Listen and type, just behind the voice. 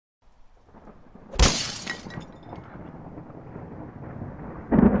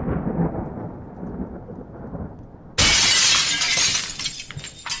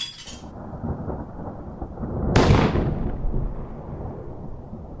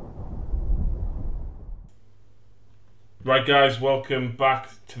Right guys, welcome back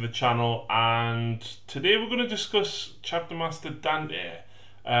to the channel, and today we're going to discuss Chapter Master Dante.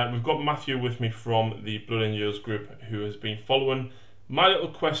 We've got Matthew with me from the Blood Angels group, who has been following my little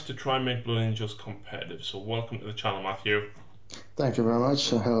quest to try and make Blood Angels competitive. So welcome to the channel, Matthew. Thank you very much.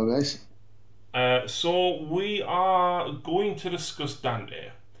 Hello guys. So we are going to discuss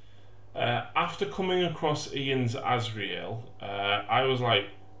Dante. After coming across Ian's Azrael, I was like,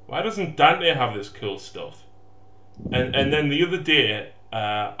 why doesn't Dante have this cool stuff? And then the other day,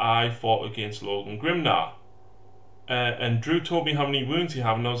 I fought against Logan Grimnar, and Drew told me how many wounds he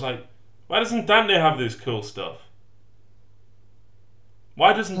had, and I was like, why doesn't Dante have this cool stuff?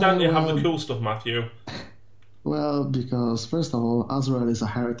 Why doesn't Dante have the cool stuff, Matthew? Well, because first of all, Azrael is a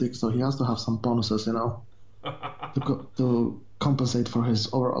heretic, so he has to have some bonuses, you know, to compensate for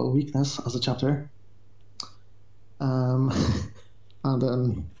his overall weakness as a chapter. And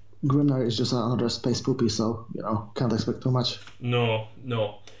then Grimnar is just another space poopy, so, you know, can't expect too much. No.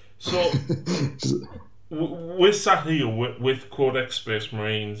 So, we're sat here with Codex Space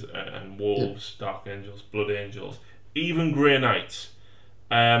Marines and Wolves, Dark Angels, Blood Angels, even Grey Knights.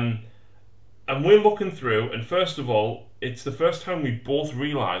 And we're looking through, and first of all, it's the first time we both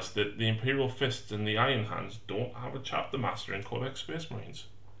realised that the Imperial Fists and the Iron Hands don't have a Chapter Master in Codex Space Marines.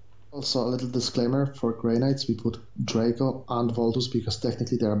 Also, a little disclaimer, for Grey Knights we put Draco and Voltus because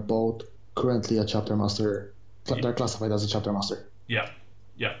technically they are both currently a Chapter Master. They're classified as a Chapter Master. Yeah.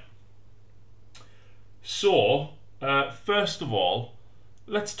 So, first of all,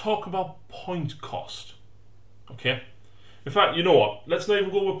 let's talk about point cost. Okay? In fact, you know what? Let's not even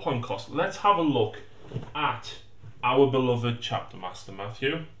go with point cost. Let's have a look at our beloved Chapter Master,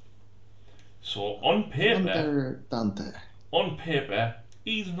 Matthew. So, on paper... Dante. On paper,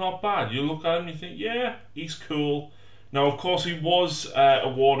 he's not bad. You look at him and you think, yeah, he's cool. Now, of course, he was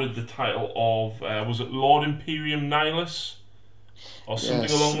awarded the title of, was it Lord Imperium Nihilus? Or something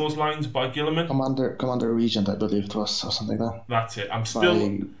along those lines by Gilliman? Commander Regent, I believe it was, or something like that. That's it. I'm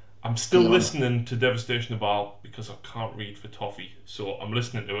still listening to Devastation of Baal because I can't read for toffee, so I'm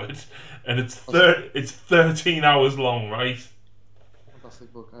listening to it, and it's 13 hours long, right?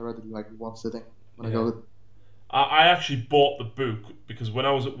 Fantastic book. I read it like one sitting when I got it. I actually bought the book because when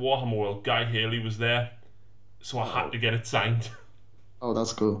I was at Warhammer World, Guy Haley was there, so I had to get it signed. Oh,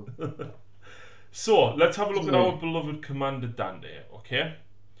 that's cool. So, let's have a look at our beloved Commander Dante, okay?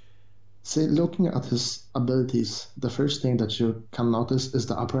 See, looking at his abilities, the first thing that you can notice is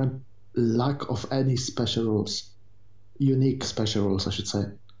the apparent lack of any special rules. Unique special rules, I should say.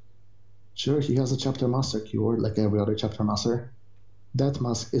 Sure, he has a Chapter Master keyword like every other Chapter Master. That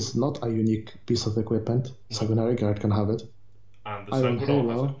mask is not a unique piece of equipment. Sanguinary Guard can have it. And the Iron Halo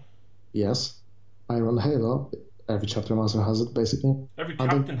Halo, has it. yes. Iron Halo, every Chapter Master has it, basically. Every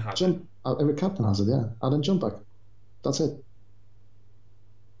captain has it. Every captain has it, yeah. And then jump back. That's it.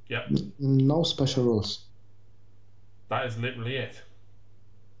 Yeah. No special rules. That is literally it.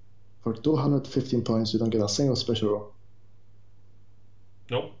 For 215 points, you don't get a single special rule.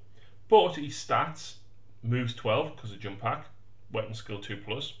 Nope. But his stats, moves 12 because of jump pack, weapon skill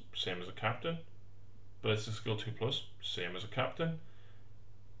 2+, same as a captain. Ballistic skill 2+, same as a captain.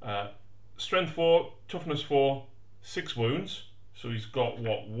 Strength 4, toughness 4, 6 wounds. So he's got,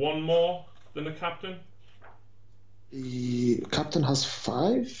 what, 1 more than a captain? The captain has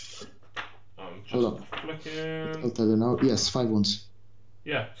 5? I'm just flicking. I'll tell you now. Yes, 5 wounds.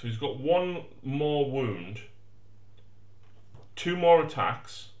 Yeah, so he's got 1 more wound, 2 more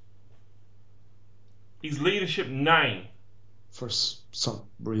attacks. He's leadership 9. For some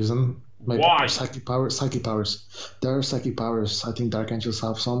reason. Maybe Why? Psychic powers. There are psychic powers. I think Dark Angels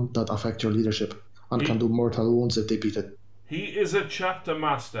have some that affect your leadership and can do mortal wounds if they beat it. He is a Chapter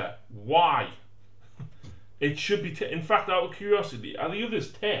Master. Why? It should be 10. In fact, out of curiosity, are the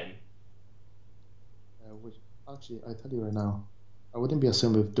others 10? Actually, I tell you right now, I wouldn't be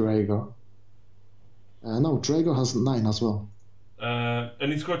assumed with Drago. No, Drago has 9 as well.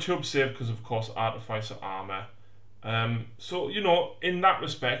 And he's got a 2-up save because, of course, Artificer Armor. So, you know, in that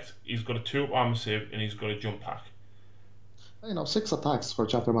respect, he's got a 2-up armor save and he's got a jump pack. You know, 6 attacks for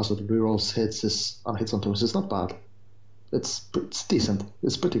Chapter Master to rerolls hits on 2s is not bad. It's decent.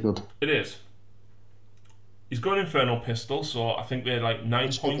 It's pretty good. It is. He's got an Infernal Pistol, so I think they're like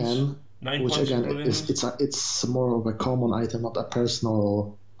 9 points. Which again, it's more of a common item, not a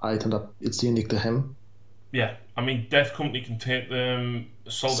personal item that it's unique to him. Yeah, I mean, Death Company can take them,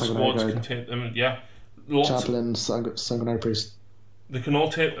 Assault Squads can take them, yeah. Chaplain, Sanguinary Priest. They can all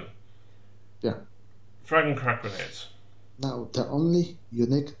take them. Yeah. Frag and crack grenades. Now, the only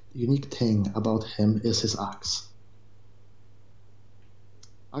unique thing about him is his axe.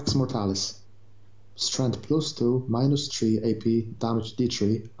 Axe Mortalis. strength +2, -3 AP, damage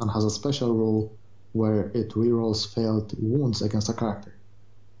D3, and has a special rule where it rerolls failed wounds against a character.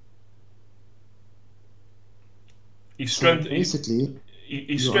 He's strength. So basically,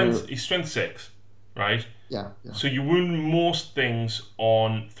 he's strength 6, right? yeah. So you wound most things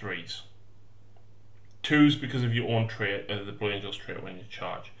on 3s. 2s because of your own trait, the Blood Angel's trait when you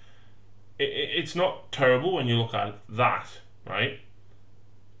charge. It's not terrible when you look at that, right?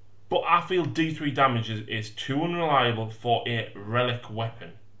 But I feel D3 damage is too unreliable for a relic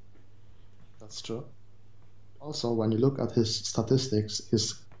weapon. That's true. Also, when you look at his statistics,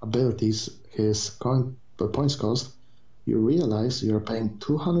 his abilities, his points cost, you realize you're paying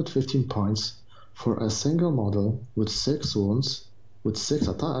 215 points for a single model with 6 wounds, with 6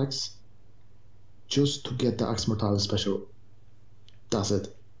 attacks, just to get the Axe Mortalis special. That's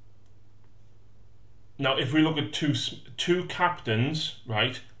it. Now, if we look at two captains,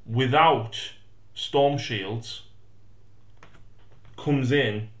 right, without storm shields, comes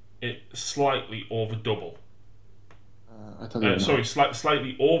in at slightly over double.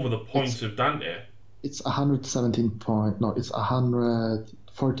 Slightly over the points of Dante. It's 117 points. No, it's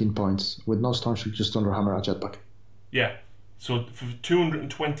 114 points with no storm shield, just under hammer and jetpack. Yeah. So for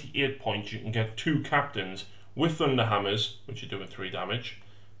 228 points, you can get 2 captains with thunder hammers, which are doing 3 damage,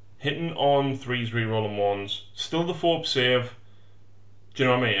 hitting on 3s, rerolling 1s, still the 4 save. Do you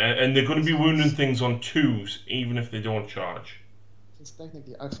know what I mean? And they're going to be wounding things on 2s, even if they don't charge. Since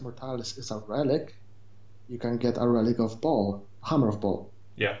technically Axe Mortalis is a relic, you can get a relic of Ball, Hammer of Ball.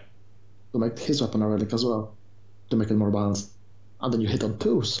 Yeah. To make his weapon a relic as well, to make it more balanced. And then you hit on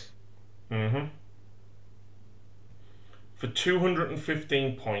 2s. Mm-hmm. For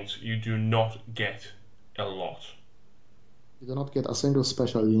 215 points, you do not get a lot. You do not get a single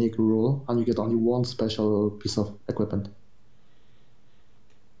special unique rule, and you get only 1 special piece of equipment.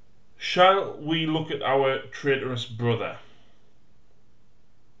 Shall we look at our traitorous brother?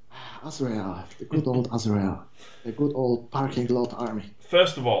 Azrael, the good old Azrael, the good old parking lot army.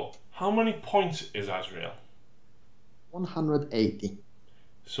 First of all, how many points is Azrael? 180.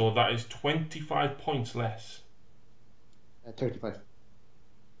 So that is 25 points less. 35.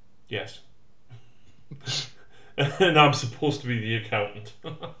 Yes. And I'm supposed to be the accountant.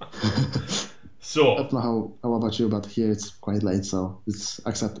 So. I don't know how about you, but here it's quite late, so it's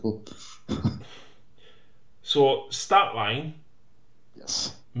acceptable. So, stat line.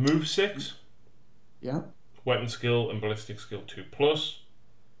 Yes. Move 6. Yeah. Weapon skill and ballistic skill 2+.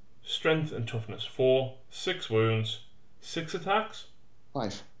 Strength and toughness 4. 6 wounds. 6 attacks.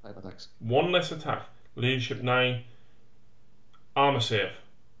 5 attacks. 1 less attack. Leadership 9. Armor save.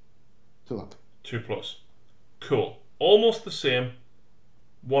 2 up. 2+. Cool. Almost the same.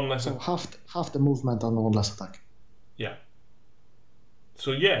 1 less. So half the movement and 1 less attack. Yeah.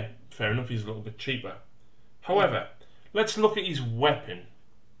 So yeah, fair enough. He's a little bit cheaper. However, let's look at his weapon.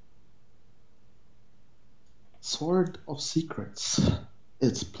 Sword of Secrets.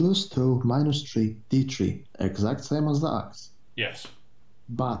 It's +2, -3, D3. Exact same as the axe. Yes.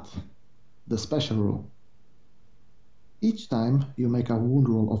 But the special rule. Each time you make a wound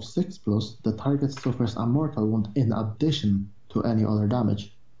roll of 6+, the target suffers a mortal wound in addition to any other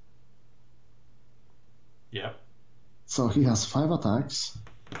damage. Yeah. So he has 5 attacks,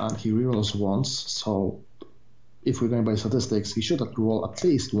 and he rerolls once, so if we're going by statistics, he should roll at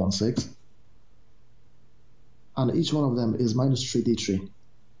least 1/6. And each one of them is -3 D3.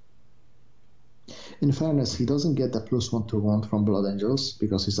 In fairness, he doesn't get the +1 to wound from Blood Angels,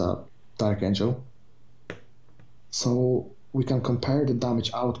 because he's a Dark Angel. So we can compare the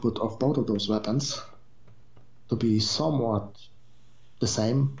damage output of both of those weapons to be somewhat the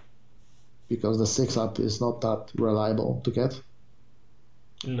same, because the 6-up is not that reliable to get.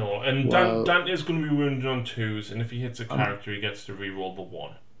 No, and Dante's going to be wounded on 2s, and if he hits a character, he gets to reroll the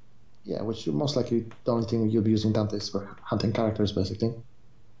 1. Yeah, which most likely the only thing you'll be using Dante is for hunting characters, basically.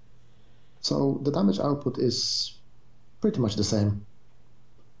 So the damage output is pretty much the same.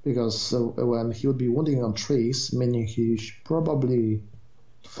 Because when he would be wounding on 3s, meaning he should probably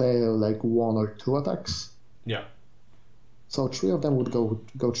fail like 1 or 2 attacks. Yeah. So 3 of them would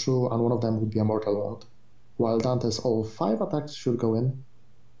go through, and 1 of them would be a mortal wound. While Dante's all 5 attacks should go in,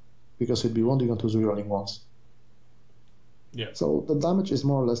 because he'd be wounding on 2s, rerolling 1s. Yeah. So the damage is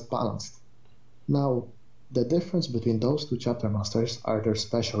more or less balanced. Now, the difference between those 2 chapter masters are their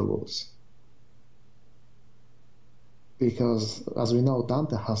special rules. Because, as we know,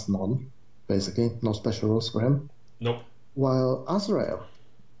 Dante has none, basically, no special rules for him. Nope. While Azrael,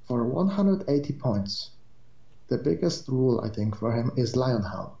 for 180 points, the biggest rule, I think, for him is Lion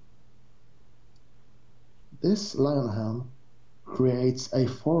Helm. This Lion Helm creates a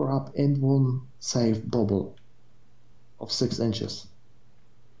 4-up in-1 save bubble of 6 inches.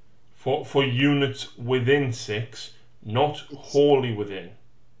 For units within 6, not wholly within.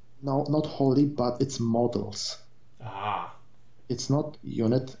 No, not wholly, but it's models. Ah. It's not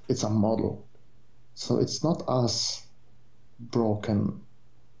unit, it's a model. So it's not as broken,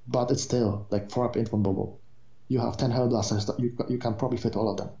 but it's still like 4-up in-1 bubble. You have 10 Hellblasters, that you can probably fit all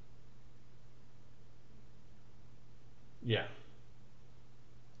of them. Yeah.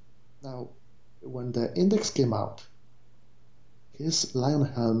 Now, when the index came out, his Lion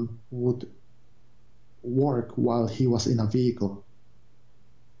Helm would work while he was in a vehicle.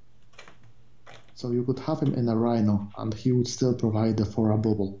 So you could have him in a Rhino, and he would still provide the 4-up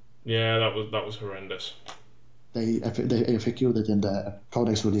bubble. Yeah, that was horrendous. They FAQ'd it in the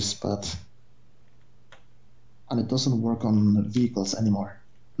Codex release, and it doesn't work on vehicles anymore,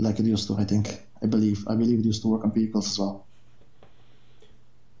 like it used to. I believe it used to work on vehicles as well.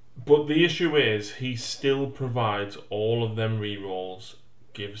 But the issue is, he still provides all of them rerolls,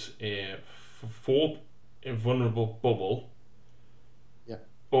 gives a 4 invulnerable bubble. Yeah.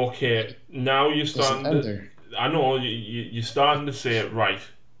 Okay, now you're starting to... I know, you're starting to say it right.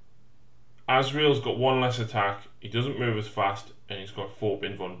 Azrael's got 1 less attack, he doesn't move as fast, and he's got 4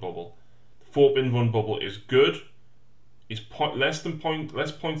 invuln bubble. 4 invuln bubble is good. He's less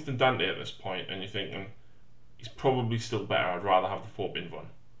points than Dante at this point, and you're thinking, he's probably still better. I'd rather have the 4 invuln.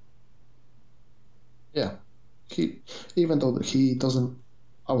 Yeah, even though he doesn't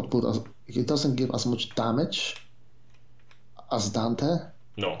he doesn't give as much damage as Dante.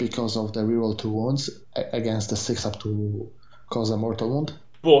 No, because of the reroll 2 wounds against the 6-up to cause a mortal wound.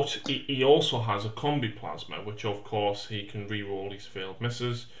 But he also has a combi plasma, which of course he can reroll his failed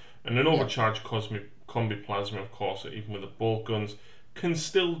misses, and an overcharged combi plasma, of course, even with the bolt guns, can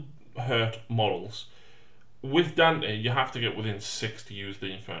still hurt models. With Dante, you have to get within 6 to use the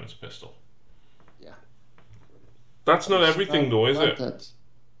Infernus pistol. Yeah. That's not everything though, is it?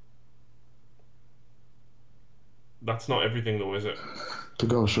 That's not everything though, is it? To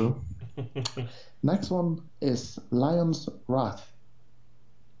go through. Next one is Lion's Wrath.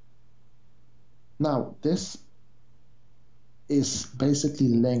 Now, this is basically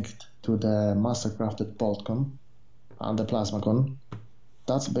linked to the master-crafted bolt gun and the plasma gun.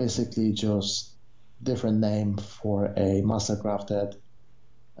 That's basically just different name for a master-crafted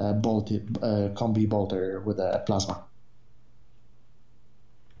combi bolter with a plasma.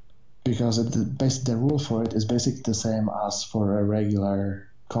 Because the rule for it is basically the same as for a regular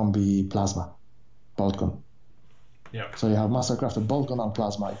combi plasma bolt gun. Yeah. So you have master-crafted bolt gun and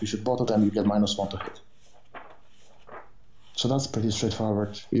plasma. If you shoot both of them, you get -1 to hit. So that's pretty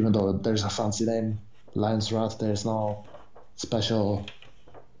straightforward, even though there's a fancy name, Lion's Wrath, there's no special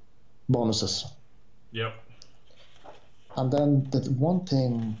bonuses. Yep. And then the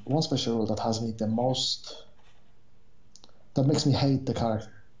one special rule that has me the most, that makes me hate the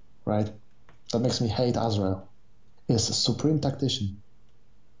character, right? That makes me hate Azrael, is Supreme Tactician.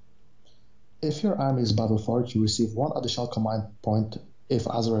 If your army is battle forged, you receive 1 additional command point if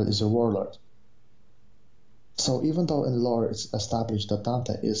Azrael is your warlord. So even though in lore it's established that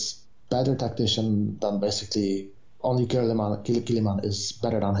Dante is better tactician than basically only Gilliman is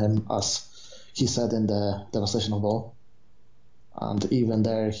better than him, as he said in the Devastation of All. And even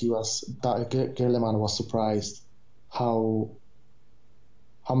there, Gilliman was surprised how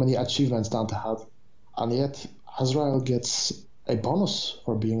many achievements Dante had, and yet Azrael gets a bonus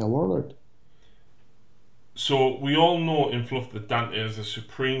for being a warlord. So we all know in Fluff that Dante is a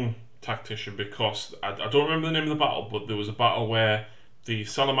supreme tactician because I don't remember the name of the battle, but there was a battle where the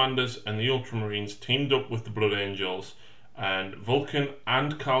Salamanders and the Ultramarines teamed up with the Blood Angels, and Vulcan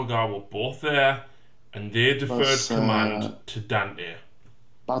and Calgar were both there, and they deferred command to Dante.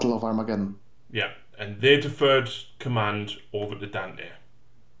 Battle of Armageddon. Yeah, and they deferred command over to Dante.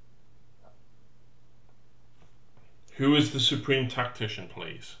 Who is the supreme tactician,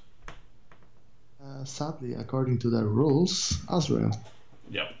 please? Sadly, according to the rules, Azrael.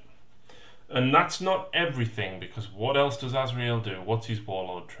 Yep. And that's not everything, because what else does Azrael do? What's his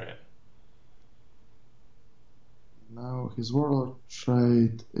warlord trait? Now, his warlord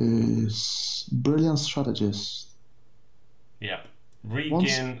trait is Brilliant Strategist. Yep.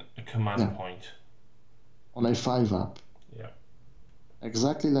 Regain a command point. On a 5-up. Yep.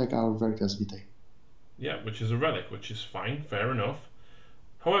 Exactly like our Veritas Vitae. Yeah, which is a relic, which is fine, fair enough.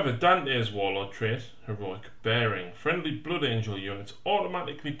 However, Dante's warlord trait, Heroic Bearing, friendly Blood Angel units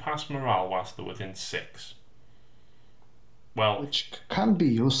automatically pass morale whilst they're within 6. Well, which can be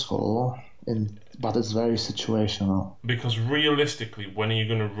useful, but it's very situational. Because realistically, when are you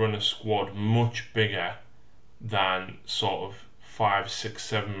going to run a squad much bigger than sort of 5, 6,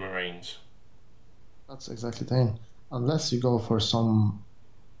 7 Marines. That's exactly the thing. Unless you go for some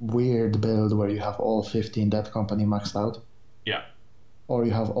weird build where you have all 15 Death Company maxed out. Yeah. Or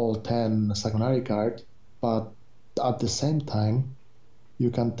you have all 10 Sanguinary Guard, but at the same time, you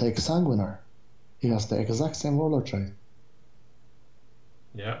can take Sanguinar. He has the exact same Warlord trait.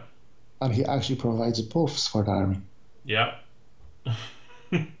 Yeah. And he actually provides buffs for the army. Yeah.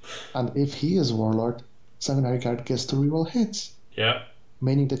 And if he is Warlord, Sanguinary Guard gets to reroll hits. Yeah.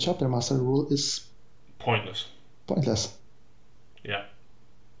 Meaning the Chapter Master rule is pointless. Yeah.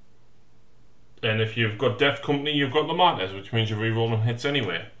 And if you've got Death Company, you've got the Martyrs, which means you're rerolling hits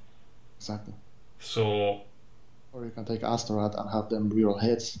anyway. Exactly. So. Or you can take Astaroth and have them reroll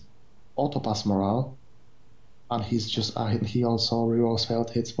hits, auto-pass morale, and he also rerolls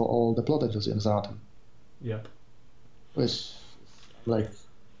failed hits for all the Blood Angels around him. Yep. Which,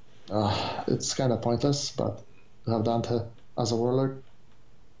 it's kind of pointless, but to have Dante as a Warlord.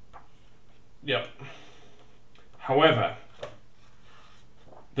 Yep. However,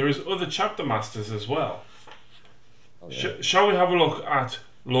 there is other Chapter Masters as well. Oh, yeah. Shall we have a look at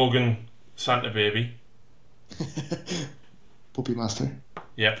Logan Santa Baby? Puppy Master.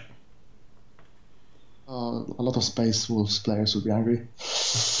 Yep. A lot of Space Wolves players would be angry.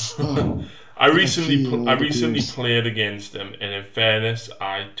 I recently played against him, and in fairness,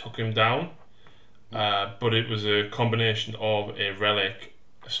 I took him down. But it was a combination of a relic,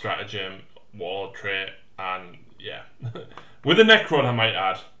 a stratagem, warlord trait, and yeah, with a Necron, I might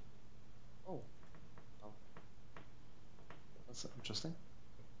add. Oh, that's interesting.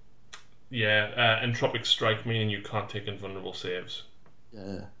 Yeah, entropic strike, meaning you can't take invulnerable saves.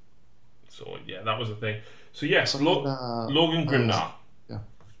 Yeah. So yeah, that was the thing. So yes, Logan Grimnar.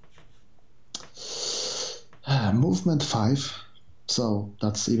 Movement 5, so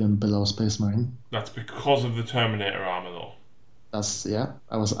that's even below Space Marine. That's because of the Terminator armor, though. That's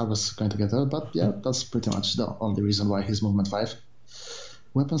I was going to get there, but yeah, that's pretty much the only reason why he's movement 5.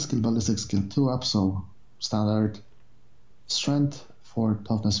 Weapon skill, ballistic skill 2 up, so standard. Strength 4,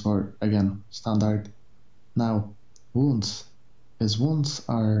 toughness 4, again standard. Now wounds. His wounds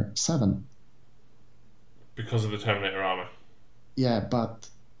are 7. Because of the Terminator armor. Yeah, but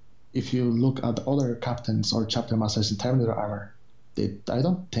if you look at other captains or chapter masters in Terminator armor, I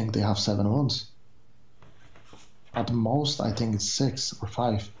don't think they have 7 wounds. At most, I think it's 6 or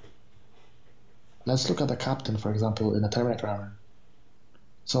 5. Let's look at the captain, for example, in a Terminator armor.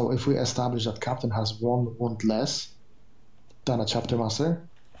 So if we establish that captain has 1 wound less than a chapter master,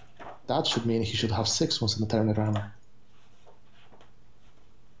 that should mean he should have 6 wounds in the Terminator armor.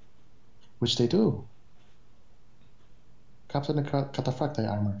 Which they do. Captain in Cataphracti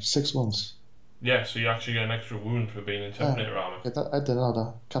armor, 6 wounds. Yeah, so you actually get an extra wound for being in Terminator armor. Okay, I didn't know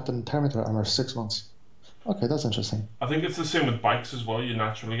that. Captain in Terminator armor, 6 wounds. Okay, that's interesting. I think it's the same with bikes as well. You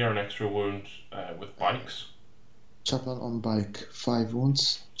naturally get an extra wound with bikes. Chaplain on bike, 5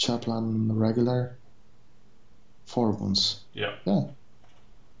 wounds. Chaplain regular, 4 wounds. Yeah. Yeah.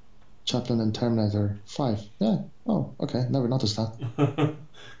 Chaplain in Terminator, 5. Yeah. Oh, okay. Never noticed that.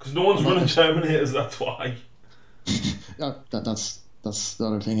 Because no one's running Terminators, that's why. Yeah, that's the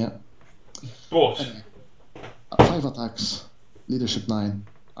other thing, yeah. But anyway, 5 attacks, leadership 9,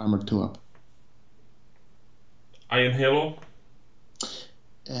 armor 2 up. Iron Halo?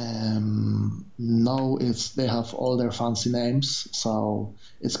 No, they have all their fancy names, so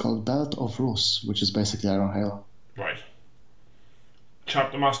it's called Belt of Rus, which is basically Iron Halo. Right.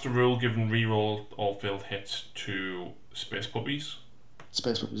 Chapter Master rule, given reroll all failed hits to Space Puppies.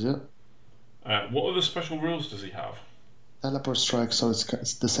 Space Puppies, yeah. What other special rules does he have? Teleport strike, so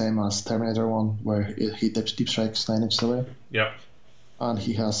it's the same as Terminator 1, where he deep strikes 9 inches away. Yeah. And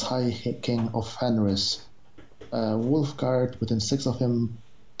he has High King of Fenris. Wolf Guard, within 6 of him,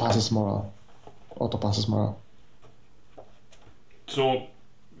 passes morale. Auto passes morale. So,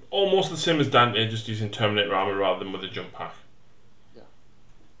 almost the same as Dante, just using Terminator armor rather than with a jump pack. Yeah.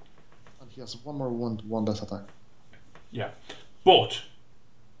 And he has 1 more wound, 1 less attack. Yeah. But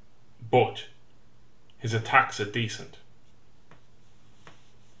his attacks are decent.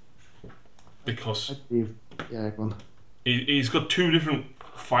 Because yeah, go on. He's got 2 different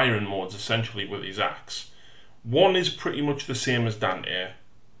firing modes essentially with his axe. One is pretty much the same as Dante.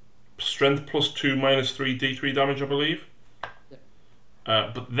 Strength +2 -3 D3 damage, I believe.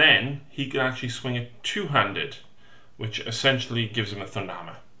 Yeah. But then he can actually swing it 2-handed, which essentially gives him a thunder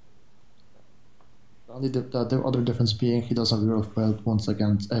hammer. Only the other difference being he doesn't reroll failed wounds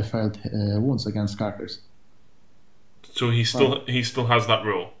against characters. So he still has that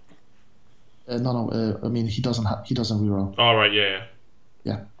rule. No. I mean he doesn't reroll. All right. Yeah.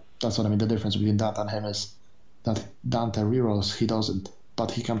 Yeah, that's what I mean. The difference between that and him is that Dante rerolls, he doesn't,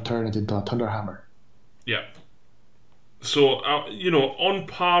 but he can turn it into a Thunderhammer. Yeah. So, on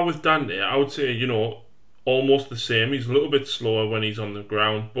par with Dante, I would say, almost the same. He's a little bit slower when he's on the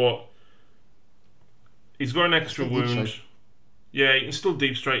ground, but he's got an extra wound. Yeah, he can still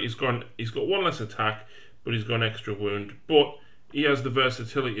deep strike. He's got one less attack, but he's got an extra wound. But he has the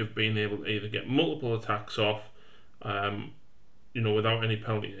versatility of being able to either get multiple attacks off, without any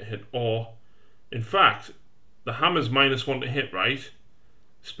penalty to hit, or, in fact, the hammer's -1 to hit, right?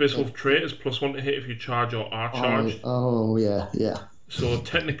 Space Wolf trait is +1 to hit if you charge or are charged. Oh yeah. So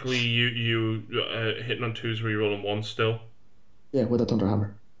technically, you hitting on 2s, rerolling 1 still. Yeah, with a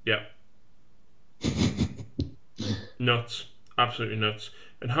Thunderhammer. Yeah. Nuts. Absolutely nuts.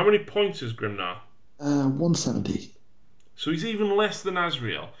 And how many points is Grimnar? 170. So he's even less than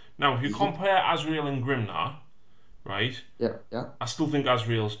Azrael. Now, if you compare Azrael and Grimnar, right? Yeah. I still think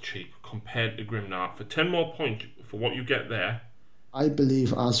Azrael's cheap compared to Grimnar. For 10 more points for what you get there. I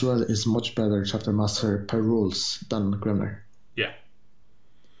believe Azrael is much better Chapter Master per rules than Grimnar. Yeah.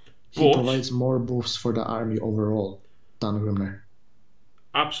 He provides more buffs for the army overall than Grimnar.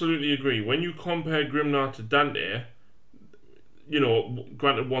 Absolutely agree. When you compare Grimnar to Dante,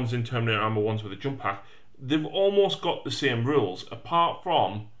 granted one's in Terminator armor, one's with a jump pack, they've almost got the same rules, apart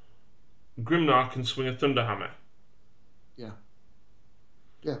from Grimnar can swing a Thunderhammer.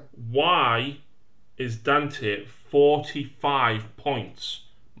 Yeah. Why is Dante 45 points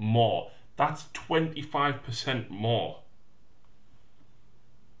more? That's 25% more.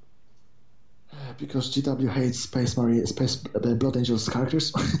 Because GW hates Space Blood Angels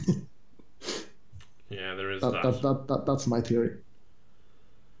characters. Yeah, there is that's my theory.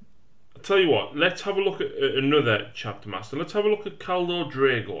 I'll tell you what, let's have a look at another Chapter Master. Let's have a look at Khaldor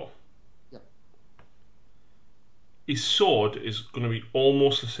Drago. Yep. His sword is going to be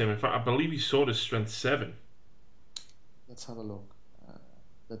almost the same. In fact, I believe his sword is strength 7. Let's have a look.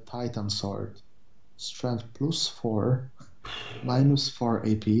 The Titan sword. Strength +4, -4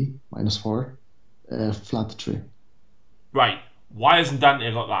 AP, -4, flat 3. Right. Why hasn't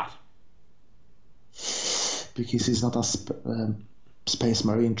Dante got that? Because he's not a Space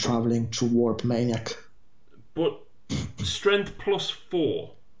Marine traveling through Warp Maniac. But strength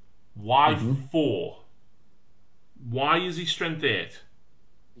 +4. Why 4? Why is he strength 8?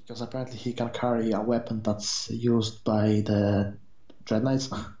 Because apparently he can carry a weapon that's used by the Dread Knights.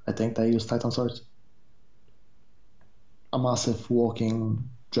 I think they use Titan swords. A massive walking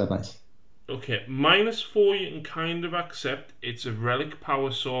Dread Knight. Okay, -4 you can kind of accept. It's a relic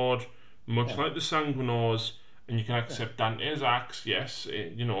power sword, much like the Sanguinors, and you can accept Dante's axe. Yes,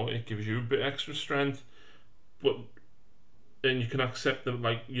 it gives you a bit extra strength, but then you can accept the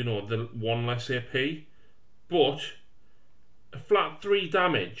 1 less AP, but a flat 3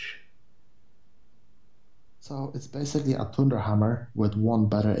 damage. So it's basically a Thunderhammer with 1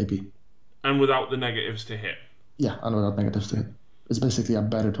 better AP. And without the negatives to hit. Yeah, and without negatives to hit. It's basically a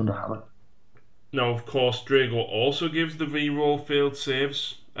better Thunderhammer. Now, of course, Drago also gives the reroll failed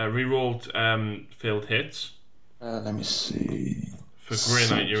saves, rerolled failed hits. Let me see. For Grey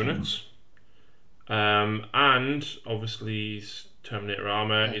Knight units. And obviously, he's Terminator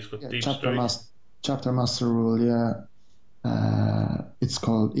armor. He's got deep strike. Chapter Master rule, yeah. It's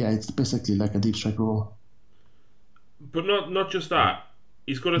called, it's basically like a deep strike rule. But not just that.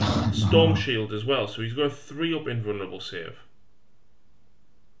 He's got a storm shield as well, so he's got a 3-up invulnerable save.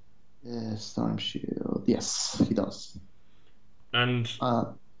 Yeah, storm shield. Yes, he does. And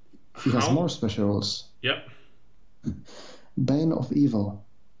he has more special rules. Yep. Bane of Evil.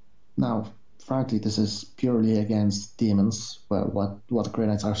 Now, frankly, this is purely against demons. Well, what Grey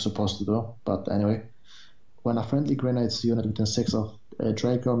Knights are supposed to do. But anyway, when a friendly Grey Knights unit within 6 of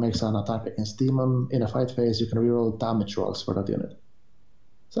Draco makes an attack against demon in a fight phase, you can reroll damage rolls for that unit.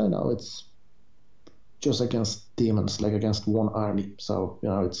 So now it's just against demons, like against one army. So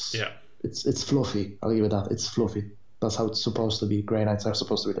it's fluffy. I'll give it that. It's fluffy. That's how it's supposed to be. Grey Knights are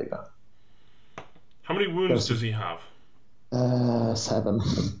supposed to be like that. How many wounds does he have? 7.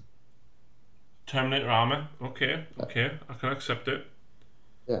 Terminator armor. Okay, I can accept it.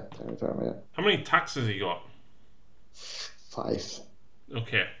 Yeah, Terminator armor. Yeah. How many attacks has he got? 5.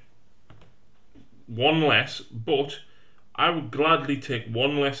 Okay. 1 less, but I would gladly take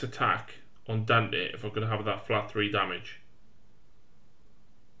 1 less attack on Dante if I could have that flat 3 damage.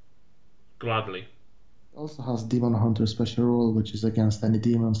 Gladly. Also has Demon Hunter special rule, which is against any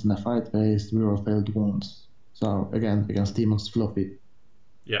demons in the fight phase, reroll failed wounds. So again, against demons, fluffy.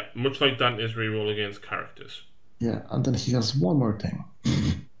 Yeah, much like Dante's reroll against characters. Yeah, and then he has one more thing.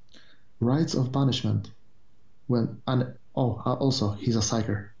 Rites of Banishment. Also he's a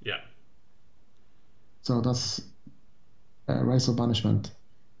psyker. Yeah. So that's Rise of Banishment.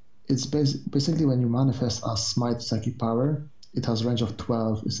 It's basically when you manifest a Smite psychic power, it has range of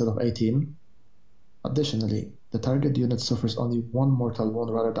 12 instead of 18. Additionally, the target unit suffers only one mortal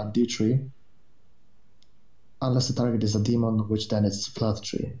wound rather than D3, unless the target is a demon, which then it's flat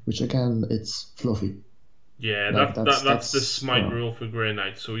 3, which again, it's fluffy. Yeah, Like, that's the smite rule for Grey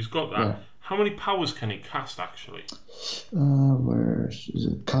Knight, so he's got that. Yeah. How many powers can he cast, actually? Where is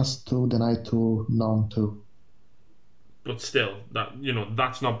it? Cast 2, deny 2, numb 2. But still,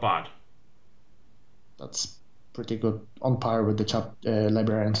 that's not bad. That's pretty good. On par with the chief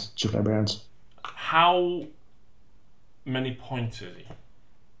librarians. How many points is he?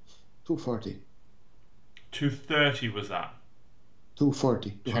 240. 230 was that?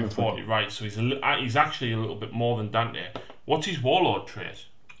 240. 240, right. So he's actually a little bit more than Dante. What's his warlord trait?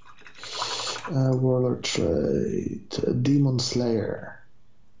 Warlord trait. Demon Slayer.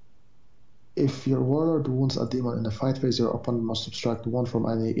 If your warlord wounds a demon in a fight phase, your opponent must subtract 1 from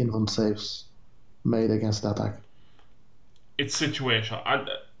any invuln saves made against the attack. It's situational.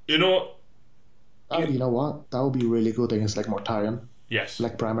 You know what? That would be really good against like Mortarion. Yes.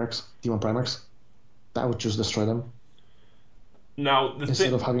 Like Primarchs, Demon Primarchs. That would just destroy them. Now,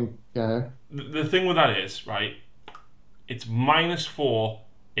 instead of having... Yeah. The thing with that is, right, it's -4,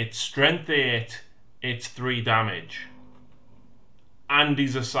 it's strength 8, it's 3 damage. And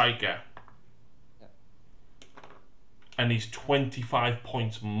he's a Psyker. Yeah. And he's 25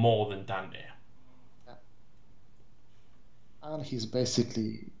 points more than Dante. Yeah. And he's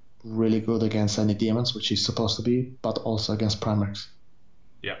basically really good against any demons, which he's supposed to be, but also against Primarchs.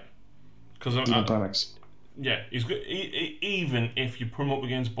 Yeah. Because Demon Primarchs. Yeah, he's good. Even if you put him up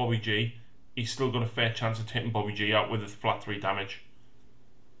against Bobby G, he's still got a fair chance of taking Bobby G out with a flat 3 damage.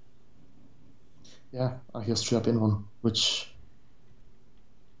 Yeah, and he has 3 up in one, which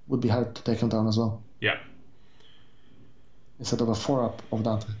would be hard to take him down as well. Yeah. Instead of a 4 up of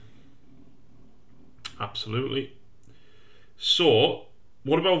Dante. Absolutely. So,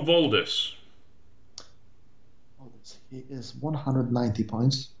 what about Voldus? He is 190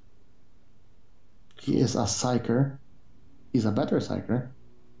 points. He is a Psyker. He's a better Psyker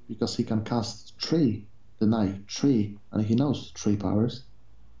because he can cast 3, deny 3, and he knows 3 powers.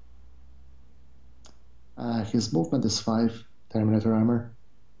 His movement is 5, Terminator armor.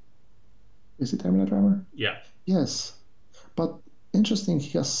 Is it Terminator armor? Yeah. Yes. But interesting,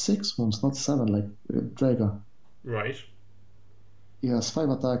 he has 6 wounds, not 7 like Drago. Right. He has 5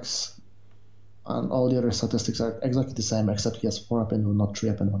 attacks, and all the other statistics are exactly the same, except he has 4 up in one, not 3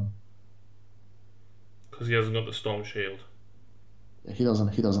 up in one. Because he hasn't got the Storm Shield. Yeah, he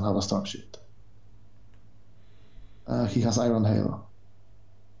doesn't have a Storm Shield. He has Iron Halo.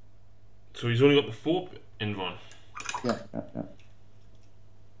 So he's only got the 4 in one. Yeah.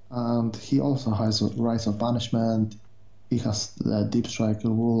 And he also has Rise of Banishment. He has the Deep Strike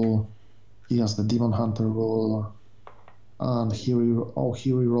rule. He has the Demon Hunter rule. And he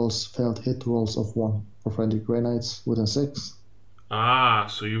rerolls failed hit rolls of 1 for friendly Grey Knights within 6. Ah,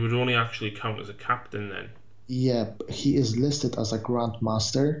 so you would only actually count as a captain then? Yeah, he is listed as a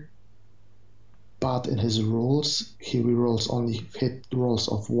Grandmaster, but in his rules, he rerolls only hit rolls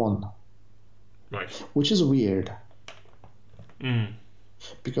of 1. Right. Which is weird. Mm.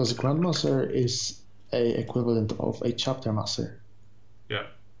 Because Grandmaster is a equivalent of a Chapter Master. Yeah.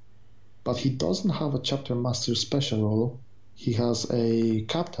 But he doesn't have a Chapter Master special rule. He has a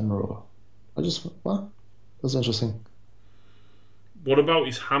Captain rule. What? That's interesting. What about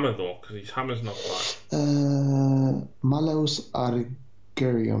his hammer though? Because his hammer's not bad. Malleus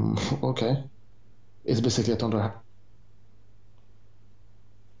Argerium. Okay. It's basically a Thunder Hammer.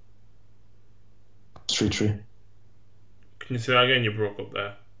 3-3. Can you say that again? You broke up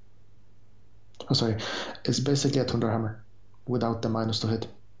there. Oh, sorry. It's basically a Thunder Hammer without the minus to hit.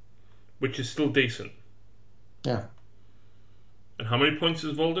 Which is still decent. Yeah. And how many points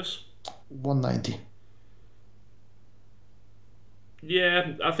is Voldus? 190.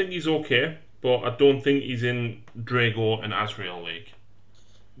 Yeah, I think he's okay, but I don't think he's in Drago and Azrael League.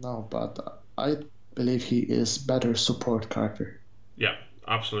 No, but I believe he is better support character. Yeah,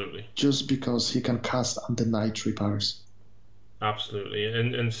 absolutely. Just because he can cast and deny 3 powers. Absolutely,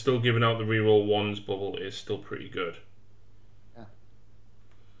 and still giving out the reroll 1s bubble is still pretty good. Yeah.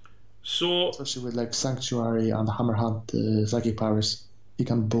 So, especially with like Sanctuary and Hammerhand psychic powers, he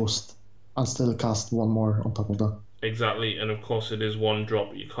can boost and still cast 1 more on top of that. Exactly, and of course it is 1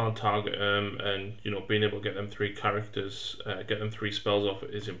 drop. You can't target them, and being able to get them 3 characters, get them 3 spells off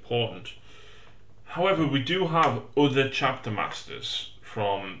it is important. However, we do have other chapter masters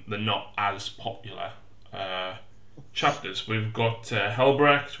from the not as popular chapters. We've got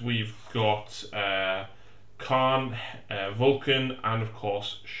Helbrecht, we've got Khan, Vulcan, and of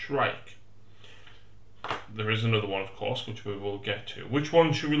course Shrike. There is another one, of course, which we will get to. Which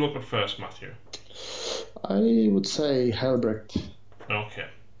one should we look at first, Matthew? I would say Helbrecht. Okay.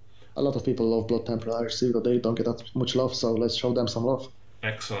 A lot of people love Blood Templars, even though they don't get that much love, so let's show them some love.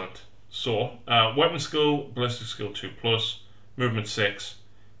 Excellent. So, weapon skill, ballistic skill 2+, movement 6,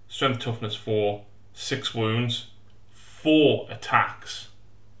 strength toughness 4, 6 wounds, 4 attacks,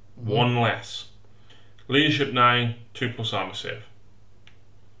 1 less. Leadership 9, 2+ armor save.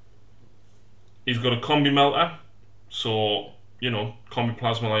 He's got a combi melter, so, you know, combi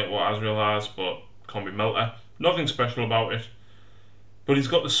plasma like what Azrael has, but combi melter. Nothing special about it. But he's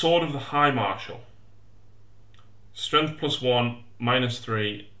got the Sword of the High Marshal. Strength +1,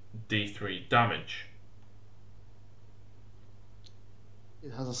 -3, D3 damage.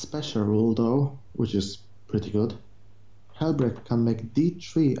 It has a special rule though, which is pretty good. Helbrecht can make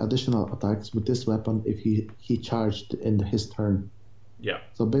D3 additional attacks with this weapon if he charged in his turn. Yeah.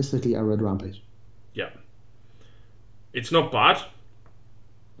 So basically a red rampage. Yeah. It's not bad.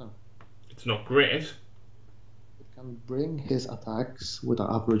 No. It's not great. It can bring his attacks with an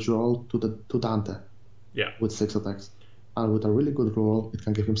average roll to Dante. Yeah. With 6 attacks. And with a really good roll, it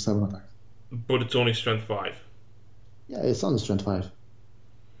can give him 7 attacks. But it's only strength 5. Yeah, it's only strength 5.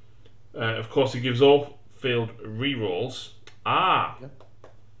 Of course, it gives all failed rerolls. Ah! Yeah.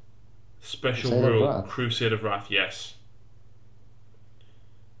 Special Crusade of rule, Wrath. Crusade of Wrath, yes.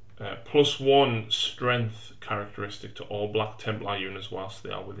 +1 strength characteristic to all Black Templar units whilst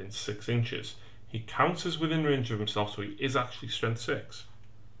they are within 6 inches. He counts as within range of himself, so he is actually strength 6.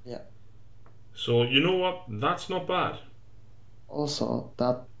 Yeah. So, you know what? That's not bad. Also,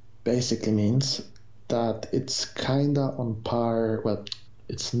 that basically means that it's kinda on par, well,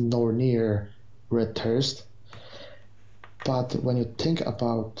 it's nowhere near Red Thirst, but when you think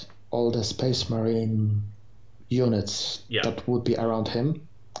about all the Space Marine units that would be around him,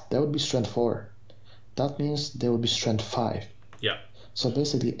 they would be strength 4. That means they would be strength 5. Yeah. So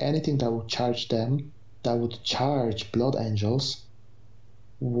basically anything that would charge them, that would charge Blood Angels,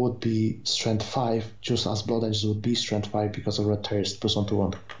 would be strength 5, just as Blood Angels would be strength 5 because of Red Thirst +1 to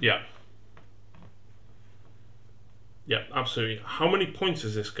 1. Yeah. Yeah, absolutely. How many points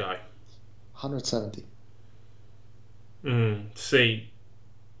is this guy? 170. See,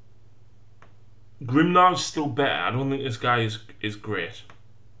 Grimnar's still better. I don't think this guy is great,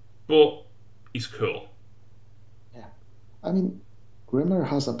 but he's cool. Yeah, I mean, Grimmer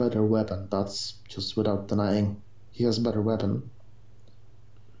has a better weapon. That's just without denying. He has a better weapon.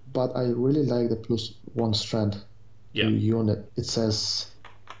 But I really like the +1 strength to unit. It says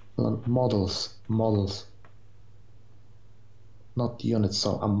models, not units.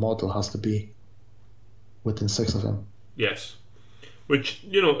 So a model has to be within 6 of him. Yes, which,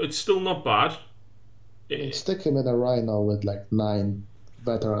 you know, it's still not bad. Stick him in a rhino with like 9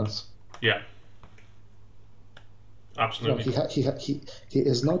 veterans. Yeah, absolutely. No, he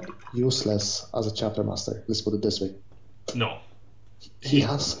is not useless as a chapter master. Let's put it this way. No, he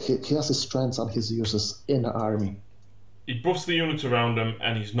has his strengths and his uses in the army. He buffs the units around him,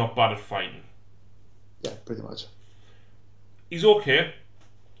 and he's not bad at fighting. Yeah, pretty much. He's okay.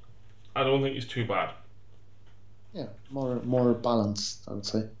 I don't think he's too bad. Yeah, more balanced, I would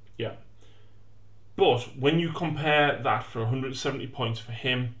say. Yeah. But when you compare that for 170 points for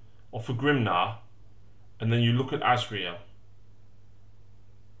him or for Grimnar, and then you look at Azrael,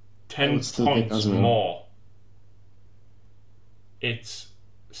 10 points more, it's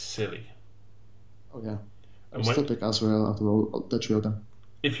silly. Oh yeah, I would still pick Azrael after all the three of them.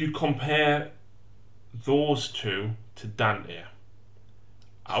 If you compare those two to Dante,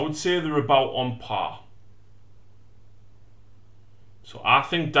 I would say they're about on par. So I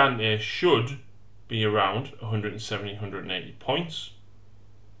think Dante should be around 170, 180 points.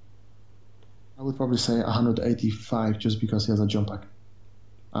 I would probably say 185 just because he has a jump pack.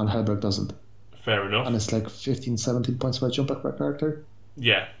 And Helbrecht doesn't. Fair enough. And it's like 15, 17 points for a jump pack per character.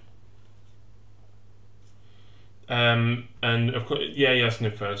 Yeah. And of course, yeah, he has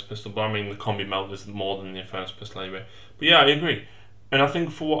an Infernus pistol, but I mean the combi melt is more than the Infernus pistol anyway. But yeah, I agree. And I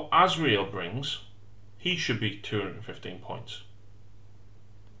think for what Azrael brings, he should be 215 points.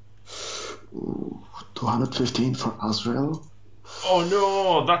 Ooh, 215 for Azrael? Oh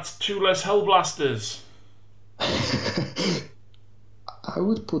no, that's 2 less Hellblasters. I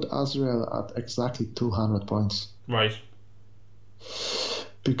would put Azrael at exactly 200 points. Right.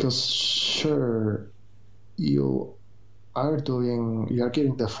 Because sure, you are giving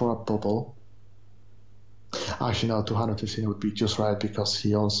the 4-up bubble. Actually no, 215 would be just right because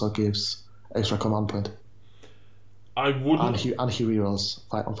he also gives extra command point. I And wouldn't. he rerolls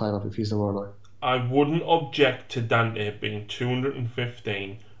 5 on 5 up if he's the warlord. I wouldn't object to Dante being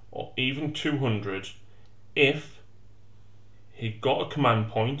 215 or even 200 if he got a command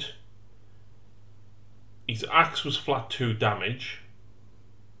point, his axe was flat 2 damage,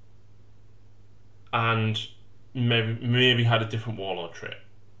 and maybe had a different warlord trait.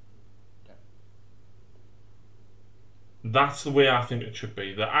 That's the way I think it should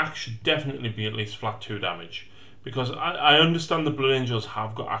be. The axe should definitely be at least flat 2 damage. Because I understand the Blue Angels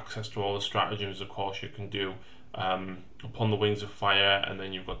have got access to all the stratagems, of course, you can do Upon the Wings of Fire, and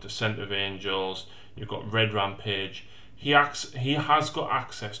then you've got Descent of Angels, you've got Red Rampage. He has got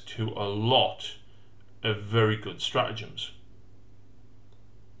access to a lot of very good stratagems.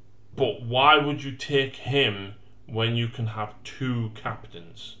 But why would you take him when you can have 2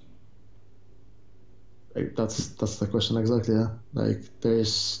 captains? Like, that's the question exactly. Yeah, like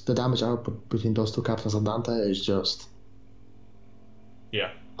there's the damage output between those 2 captains of Dante is just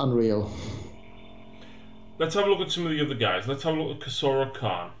unreal. Let's have a look at some of the other guys. Let's have a look at Kasora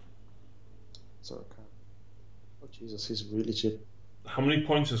Khan. So, oh Jesus, he's really cheap. How many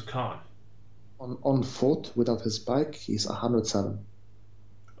points is Khan? On foot without his bike, he's 107.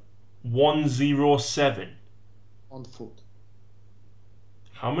 107. On foot.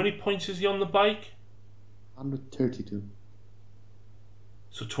 How many points is he on the bike? 132.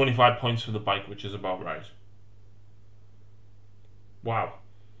 So 25 points for the bike, which is about right. Wow.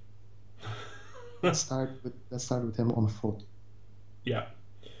 Let's start with him on foot. Yeah.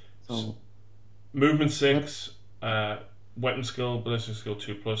 So movement 6, weapon skill, ballistic skill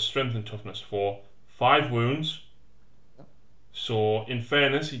 2+, strength and toughness 4, 5 wounds. Yep. So in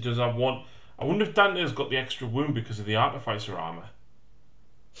fairness, he does have 1. I wonder if Dante's got the extra wound because of the Artificer armor.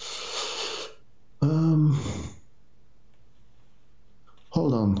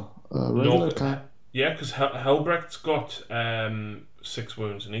 Hold on. Regular No, yeah, because Helbrecht's got 6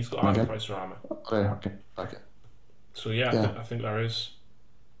 wounds and he's got Artificer armor. Okay. So yeah. I think there is.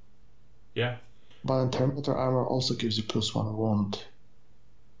 Yeah. But Terminator armor also gives you +1 wound.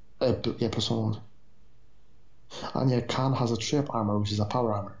 +1 wound. And yeah, Khan has a trip armor, which is a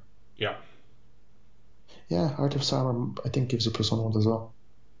power armor. Yeah. Yeah, Artificer armor I think gives you +1 wound as well.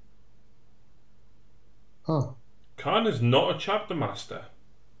 Huh. Khan is not a chapter master.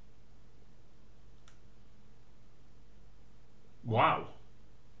 Wow.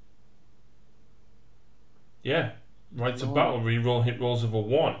 Yeah. Right to battle, reroll hit rolls of a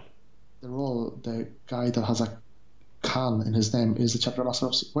 1. The guy that has a Khan in his name is the chapter master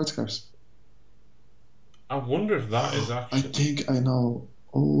of White Scars. I wonder if that is actually. I think I know.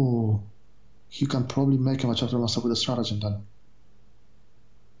 Oh, you can probably make him a chapter master with a stratagem then.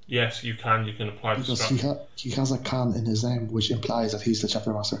 Yes, you can. You can apply the because stratagem. he has a Khan in his name, which implies that he's the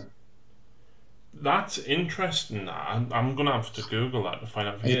chapter master. That's interesting. I'm gonna have to Google that to find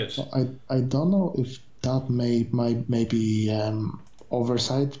out if he is. I don't know if that may be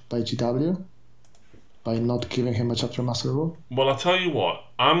oversight by GW by not giving him a chapter master role. Well, I'll tell you what.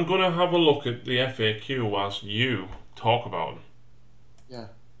 I'm gonna have a look at the FAQ whilst you talk about him. Yeah,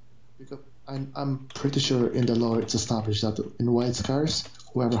 because I'm pretty sure in the lore it's established that in White Scars,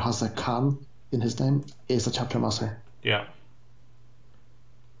 whoever has a Khan in his name is a chapter master. Yeah.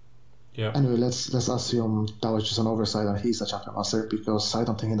 Yeah. Anyway, let's assume that was just an oversight that he's a chapter master, because I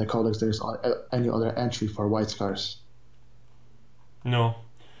don't think in the codex there's any other entry for White Scars. No.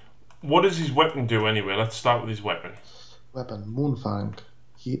 What does his weapon do anyway? Let's start with his weapon. Weapon, Moonfang.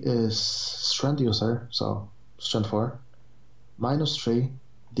 He is strength user, so strength 4, -3,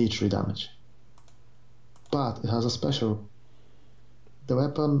 D3 damage. But it has a special. The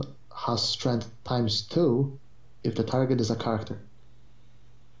weapon has strength ×2 if the target is a character.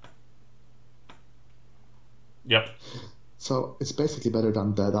 Yep. So it's basically better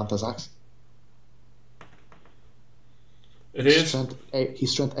than the Dante's axe. It is.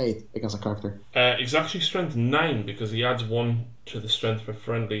 He's strength 8 against a character. He's actually strength 9 because he adds 1 to the strength for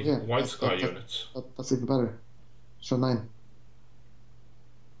friendly White Scar units. That's even better. Strength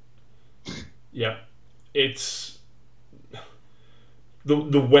 9. Yeah. It's...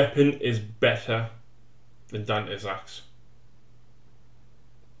 The weapon is better than Dante's axe.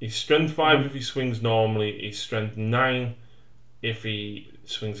 He's strength 5 if he swings normally. He's strength 9 if he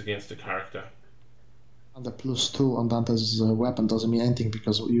swings against a character. And the +2 on Dante's weapon doesn't mean anything,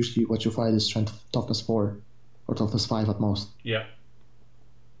 because usually what you find is strength toughness 4 or toughness 5 at most. Yeah.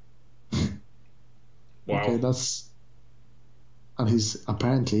 Wow. Okay, and he's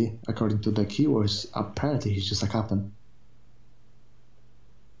apparently, according to the keywords, he's just a captain.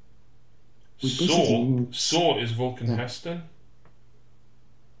 So is Vulcan Heston?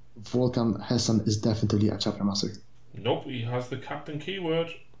 Vulcan Hessen is definitely a chapter master. Nope, he has the captain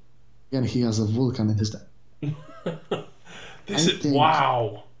keyword. And he has a Vulcan in his deck.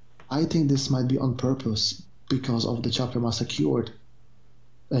 Wow. I think this might be on purpose because of the Chapter Master keyword.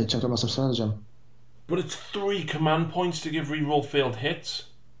 Chapter Master stratagem. But it's 3 command points to give reroll failed hits.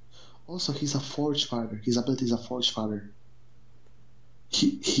 Also, he's a Forge Fighter. His ability is a Forge Fighter.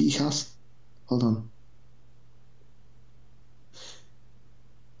 He has... Hold on.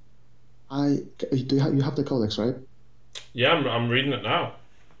 You have the codex, right? Yeah, I'm reading it now.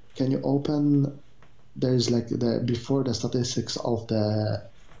 Can you open? There's like before the statistics of the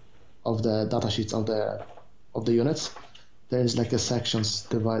data sheets of the units. There's like the sections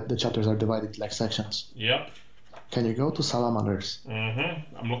the chapters are divided like sections. Yep. Can you go to Salamanders?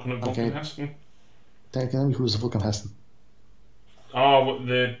 Mm-hmm. I'm looking at Vulcan Heston. Tell me who's Vulcan Heston. Oh,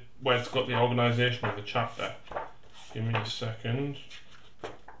 where it's got the organisation of the chapter. Give me a second.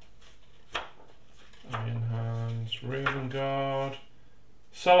 Iron Hands, Raven Guard,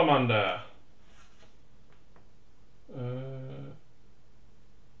 Salamander.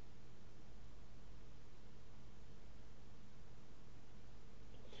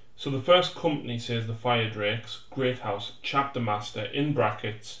 So the first company says the Fire Drakes, Great House, Chapter Master, in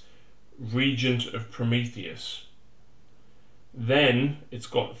brackets, Regent of Prometheus. Then it's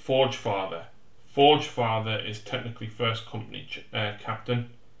got Forge Father. Forge Father is technically first company captain.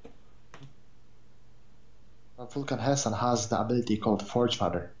 Vulcan Heston has the ability called Forge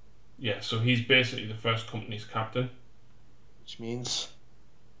Father. Yeah, so he's basically the first company's captain. Which means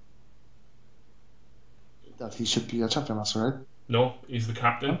that he should be a Chapter Master, right? No, he's the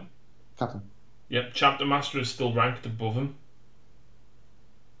captain. Huh? Captain. Yep, Chapter Master is still ranked above him.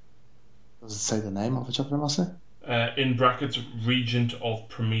 Does it say the name of a Chapter Master? In brackets, Regent of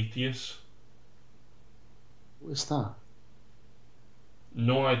Prometheus. Who is that?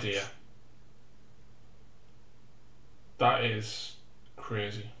 No idea. That is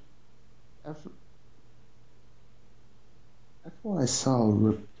crazy. Everyone I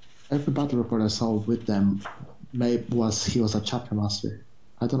saw, every battle report I saw with them, he was a Chapter Master.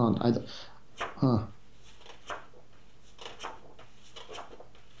 I don't know.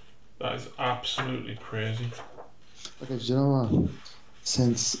 That is absolutely crazy. Okay, do you know what?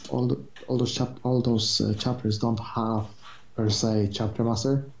 Since all those chapters don't have per se Chapter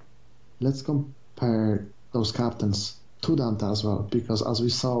Master, let's compare those captains to Dante as well, because as we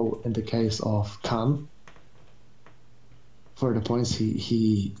saw in the case of Khan, for the points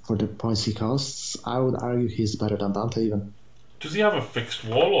he costs, I would argue he's better than Dante even. Does he have a fixed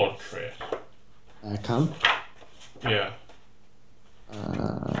warlord trait? Khan? Yeah.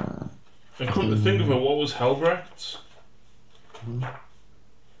 And come to think of it, what was Helbrecht's?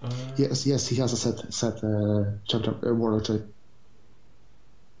 Yes, he has a set chapter warlord trait.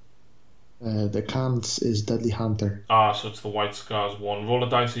 The Khan's is Deadly Hunter. Ah, so it's the White Scars one. Roll a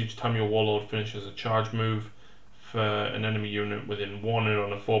dice each time your warlord finishes a charge move for an enemy unit within 1, and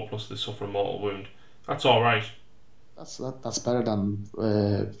on a 4+, they suffer a mortal wound. That's alright. That's better than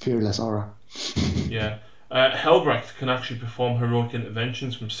Fearless Aura. Yeah. Helbrecht can actually perform heroic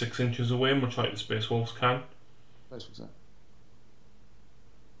interventions from 6 inches away, much like the Space Wolves can.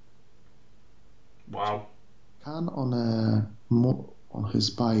 Wow. Khan on his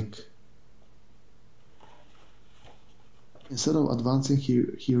bike, instead of advancing,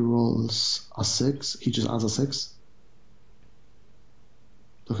 he rolls a 6. He just adds a 6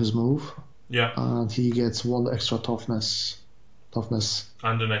 to his move. Yeah. And he gets 1 extra toughness.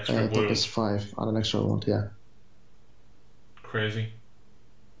 And an extra wound. Toughness 5 and an extra wound, yeah. Crazy.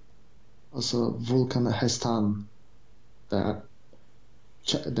 Also, Vulcan Heston, the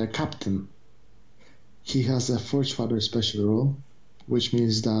captain, he has a Forge Father special rule, which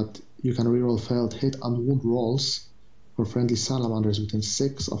means that you can reroll failed hit and wound rolls for friendly salamanders within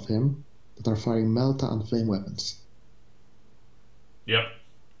 6 of him that are firing Melta and Flame weapons. Yep.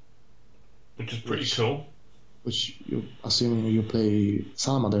 Which is pretty cool. Which, assuming you play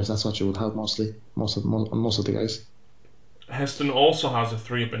salamanders, that's what you would have mostly, most of the guys. Heston also has a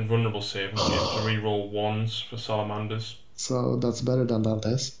 3-up invulnerable save and gets to reroll 1s for salamanders. So that's better than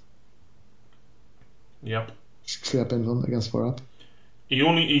Dante's. Yep. 3-up invuln against 4-up.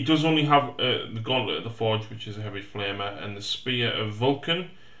 He does only have the Gauntlet of the Forge, which is a heavy flamer, and the Spear of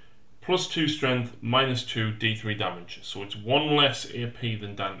Vulcan, +2 strength, -2 D3 damage. So it's 1 less AP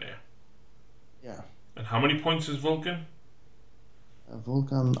than Dante. Yeah. And how many points is Vulcan?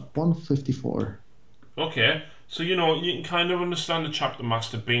 Vulcan 154. Okay, so you can kind of understand the Chapter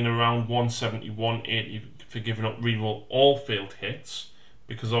Master being around 170, 180 for giving up reroll all failed hits,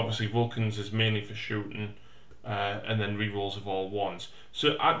 because obviously Vulcan's is mainly for shooting, and then rerolls of all 1s.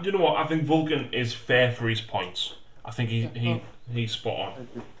 So you know what? I think Vulcan is fair for his points. I think he's spot on.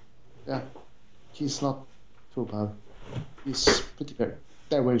 Yeah, he's not too bad. He's pretty fair.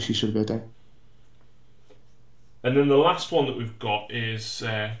 There where he should be, I think. And then the last one that we've got is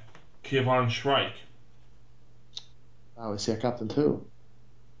Kievan Shrike. Oh, is he a captain too?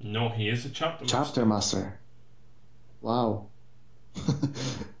 No, he is a chapter master. Chapter master. Wow.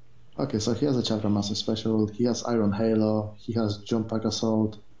 Okay, so he has a chapter master special. He has Iron Halo. He has Jump Pack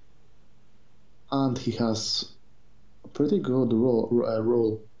Assault, and he has a pretty good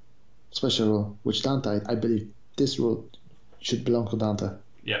role, special role, which Dante, I believe, this role should belong to Dante.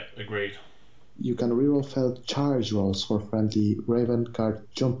 Yeah, agreed. You can reroll failed charge rolls for friendly Raven Guard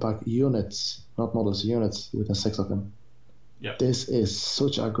Jump Pack units, not models, units, within 6 of them. Yeah. This is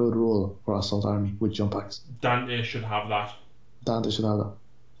such a good rule for Assault Army with jump packs. Dante should have that. Dante should have that.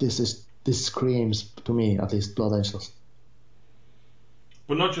 This screams, to me at least, Blood Angels.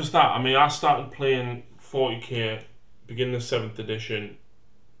 But not just that. I mean, I started playing 40k beginning of 7th edition,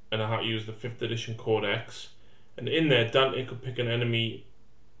 and I had to use the 5th edition Codex. And in there, Dante could pick an enemy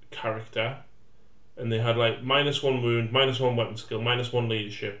character, and they had like -1 wound, -1 weapon skill, -1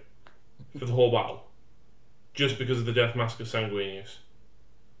 leadership for the whole battle, just because of the Death Mask of Sanguinius.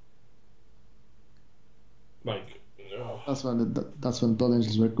 Like, oh. That's when Blood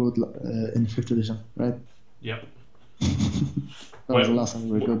Angels were good in 5th edition, right? Yep. That was the last time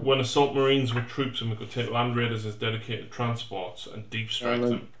we were good. When Assault Marines were troops and we could take Land Raiders as dedicated transports and deep strike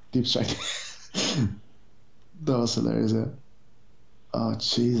them. Deep strike. That was hilarious, yeah. Oh,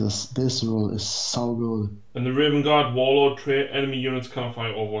 Jesus. This rule is so good. And the Raven Guard Warlord trait, enemy units can't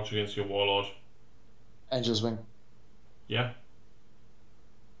fight Overwatch against your Warlord. Angel's Wing. Yeah.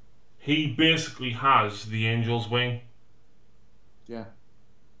 He basically has the Angel's Wing. Yeah.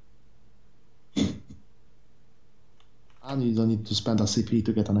 And you don't need to spend a CP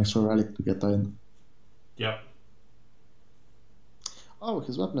to get an extra relic to get that in. Yep. Oh,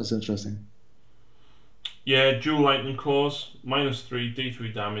 his weapon is interesting. Yeah, dual lightning claws, -3,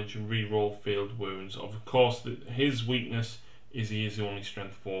 D3 damage, and reroll failed wounds. Of course, his weakness is he is only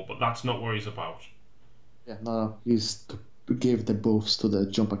strength 4, but that's not where he's about. Yeah, no, he's to give the buffs to the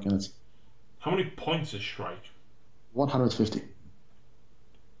jump pack units. How many points is Shrike? 150.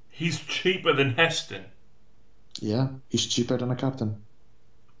 He's cheaper than Heston. Yeah, he's cheaper than a captain.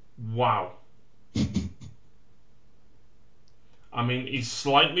 Wow. I mean, he's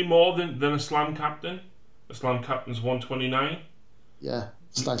slightly more than a Slam Captain. A Slam Captain's 129. Yeah,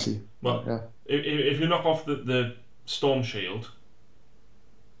 slightly. Well, yeah. If you knock off the Storm Shield,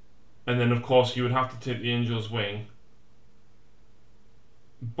 and then of course you would have to take the Angel's Wing,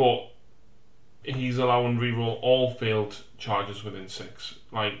 but he's allowing reroll all failed charges within 6.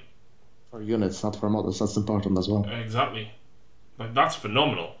 Like, for units, not for models. That's important as well. Exactly. Like, that's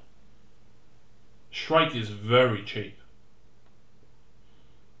phenomenal. Shrike is very cheap.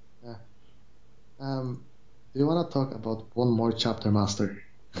 Yeah. Do you want to talk about one more chapter master?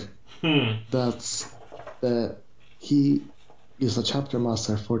 That's he is a chapter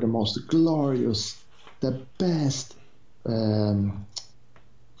master for the most glorious, the best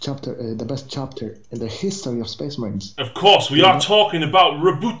chapter, the best chapter in the history of Space Marines. Of course, we are talking about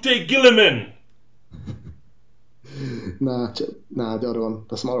Rabute Gilliman. Nah, the other one,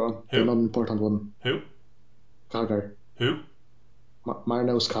 the smaller one, Who? the non-important one. Who? Calgar. Who?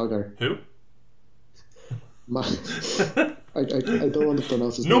 Marnos Calgar. Who? I don't want to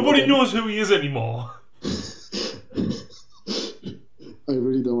pronounce his name. Nobody knows who he is anymore. I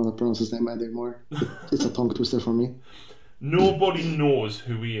really don't want to pronounce his name anymore. It's a tongue twister for me. Nobody knows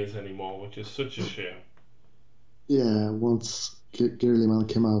who he is anymore, which is such a shame. Yeah, once Girly Man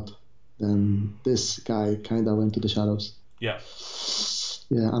came out, then this guy kind of went to the shadows. Yeah.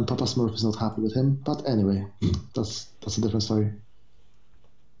 Yeah, and Papa Smurf is not happy with him. But anyway, that's a different story.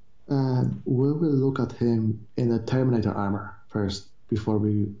 And we will look at him in the Terminator armor first, before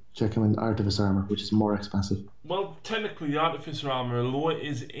we check him in Artificer armor, which is more expensive. Well, technically the Artificer armor, although it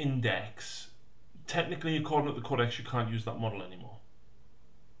is index, technically according to the Codex you can't use that model anymore.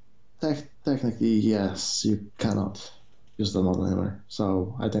 Technically, yes, you cannot use the model anymore.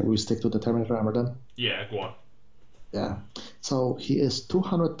 So I think we stick to the Terminator armor then. Yeah, go on. Yeah. So he is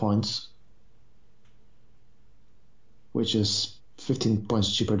 200 points, which is 15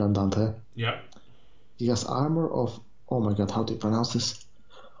 points cheaper than Dante. Yeah. He has armor of, oh my god, how do you pronounce this?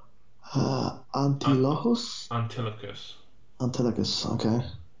 Antilochus? Antilochus. Antilochus, okay.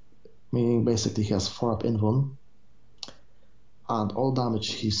 Meaning basically he has 4-up invuln, and all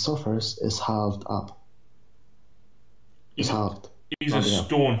damage he suffers is halved up. He's halved. He's a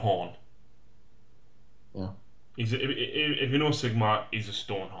Stonehorn. Yeah. If you know Sigmar, he's a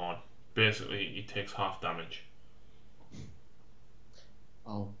Stonehorn. Basically, he takes half damage.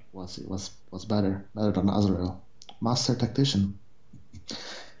 Oh, was better than Azrael. Master Tactician.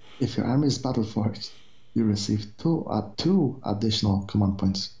 If your army is battle-forged, you receive two additional command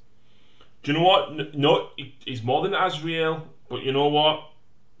points. Do you know what? No, he's more than Azrael, but you know what?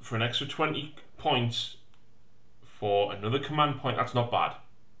 For an extra 20 points for another command point, that's not bad.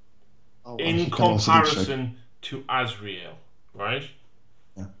 Oh, in comparison to Azrael, right?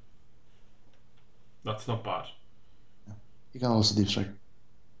 Yeah. That's not bad. Yeah. You can also deep strike.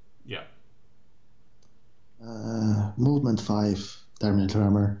 Yeah. Movement 5, Terminator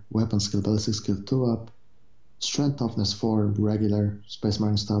Armor, Weapon Skill, Ballistic Skill 2 up, Strength Toughness 4, regular, Space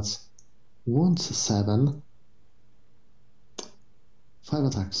Marine stats, Wounds 7, 5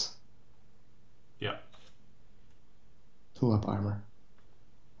 attacks. Yeah. 2 up armor.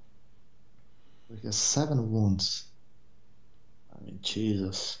 He has 7 wounds. I mean,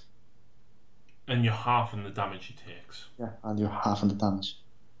 Jesus. And you're half in the damage he takes. Yeah, and you're half in the damage.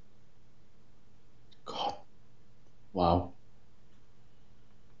 God. Wow.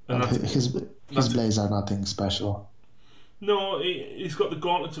 And his blades are nothing special. No, he's got the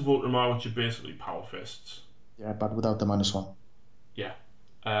Gauntlets of Ultramar, which are basically power fists. Yeah, but without the -1. Yeah.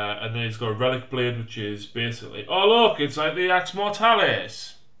 And then he's got a Relic Blade, which is basically... Oh, look, it's like the Axe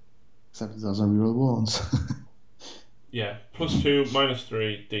Mortalis. Except it doesn't reroll wounds. Yeah, +2,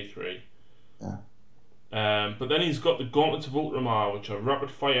 -3, D3. Yeah. But then he's got the Gauntlets of Ultramar, which are Rapid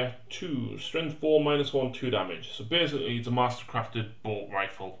Fire 2, Strength 4, -1, 2 damage. So basically, it's a mastercrafted bolt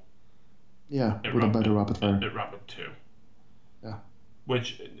rifle. Yeah, with a better rapid fire. At Rapid 2. Yeah.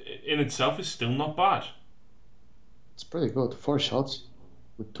 Which, in itself, is still not bad. It's pretty good. 4 shots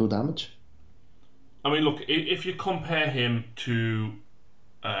with 2 damage. I mean, look, if you compare him to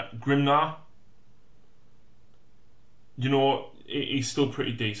Grimnar, you know, he's still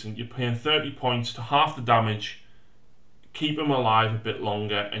pretty decent. You're paying 30 points to half the damage, keep him alive a bit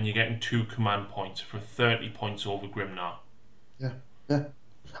longer, and you're getting 2 command points for 30 points over Grimnar. Yeah, yeah.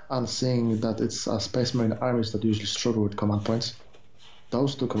 And seeing that it's Space Marine armies that usually struggle with command points,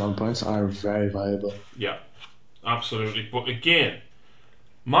 those 2 command points are very valuable. Yeah, absolutely. But again,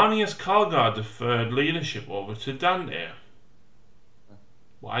 Manius Calgar deferred leadership over to Dante.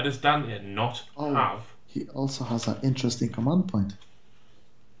 Why does Dante not have... He also has an interesting command point.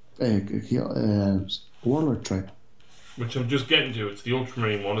 Warlord trait. Which I'm just getting to. It's the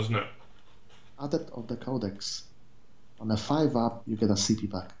Ultramarine one, isn't it? Adept of the Codex. On a 5 up, you get a CP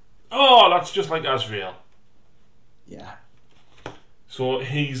back. Oh, that's just like Azrael. Yeah. So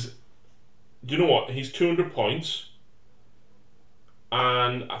he's... Do you know what? He's 200 points.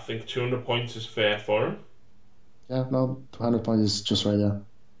 And I think 200 points is fair for him. Yeah, no, 200 points is just right there.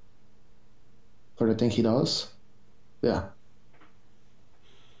 For the thing he does, yeah.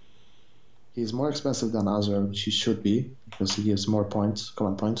 He's more expensive than Azrael, which he should be, because he gives more points,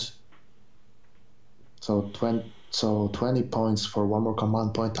 command points. So 20 points for 1 more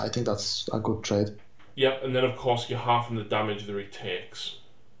command point, I think that's a good trade. Yeah, and then of course you're half in the damage that he takes.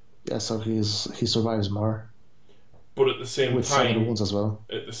 Yeah, so he survives more. But at the same with time, 7 wounds as well.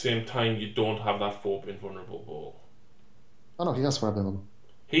 At the same time, you don't have that 4 invulnerable bubble. Oh no, he has 4 invulnerable.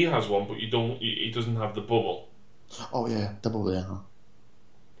 He has one, but you don't. He doesn't have the bubble. Oh yeah, the bubble, yeah.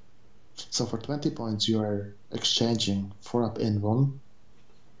 So for 20 points, you are exchanging 4 up in 1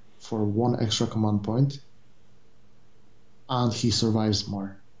 for 1 extra command point, and he survives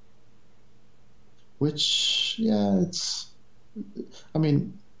more. Which, yeah, it's. I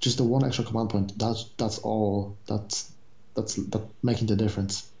mean, just the 1 extra command point. That's all. That's making the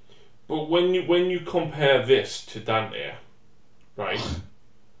difference. But when you compare this to Dante, right?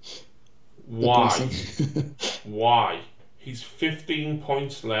 Why? Why? He's 15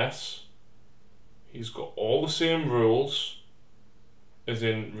 points less. He's got all the same rules, as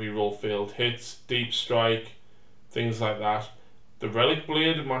in reroll failed hits, deep strike, things like that. The Relic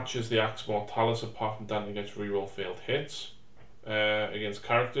Blade matches the Axe Mortalis, apart from Dante gets reroll failed hits against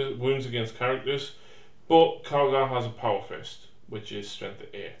characters, wounds against characters. But Calgar has a Power Fist, which is strength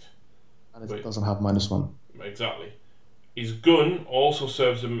 8. And it doesn't have -1. Exactly. His gun also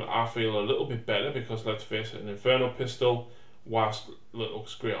serves him, I feel, a little bit better because, let's face it, an Inferno pistol, whilst it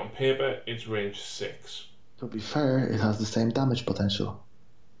looks great on paper, it's range 6. To be fair, it has the same damage potential.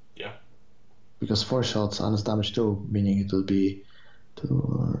 Yeah. Because 4 shots and it's damage 2, meaning it will be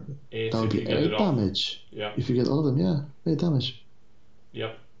 8 damage. Yeah. If you get all of them, yeah, 8 damage.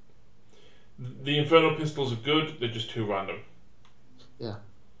 Yep. The Inferno pistols are good, they're just too random. Yeah.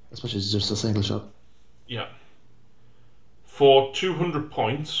 Especially it's just a single shot. Yeah. For 200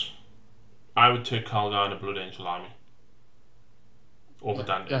 points, I would take Calgar in a Blood Angel army over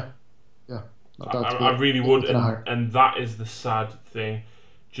Dante. Yeah, yeah. I really would, and that is the sad thing.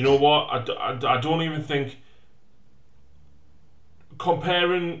 Do you know what? I don't even think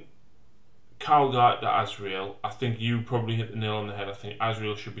comparing Calgar to Azrael, I think you probably hit the nail on the head. I think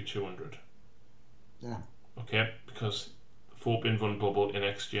Azrael should be 200. Yeah. Okay, because 4 invulnerable in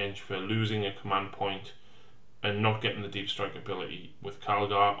exchange for losing a command point and not getting the deep strike ability. With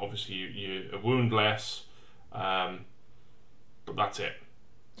Calgar, obviously you wound less, but that's it.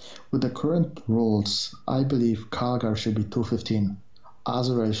 With the current rules, I believe Calgar should be 215,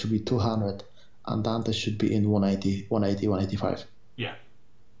 Azrael should be 200, and Dante should be in 180, 185. Yeah,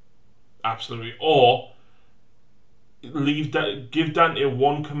 absolutely. Or give Dante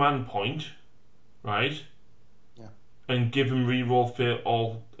 1 command point, right? Yeah. And give him reroll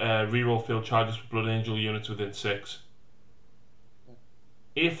field charges for Blood Angel units within 6. Yeah.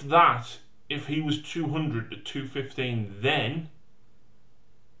 If he was 200 to 215, then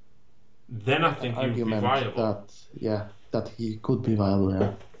I think he would be viable. That he could be viable,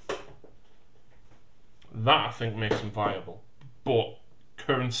 yeah. That I think makes him viable. But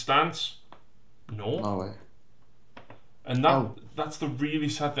current stance, no. No way. And that's the really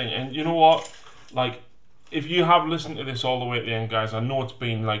sad thing. And you know what? Like, if you have listened to this all the way at the end, guys, I know it's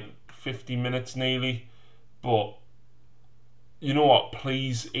been like 50 minutes nearly, but you know what?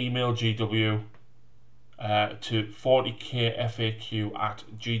 Please email GW to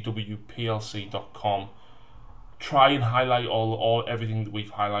 40kfaq@gwplc.com. Try and highlight everything that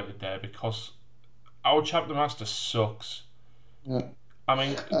we've highlighted there, because our chapter master sucks. Yeah. I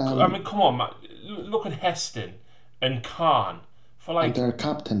mean, come on, man. Look at Heston and Khan for like. And their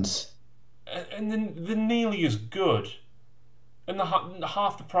captains. And then they're nearly as good, and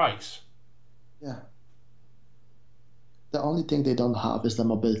half the price. Yeah. The only thing they don't have is the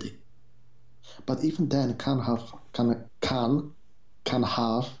mobility. But even then, can have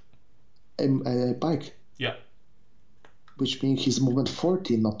a bike. Yeah. Which means he's movement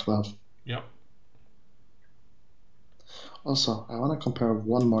 14, not 12. Yeah. Also, I want to compare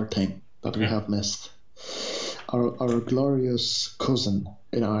one more thing that we have missed. Our glorious cousin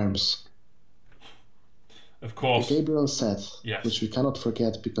in arms. Of course. Gabriel said, yes. Which we cannot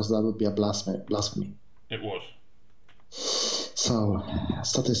forget because that would be a blasphemy. It would. So,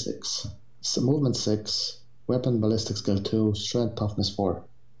 statistics. So movement 6, weapon ballistic skill 2, strength toughness 4.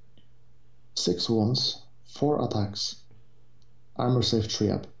 6 wounds, 4 attacks, armor save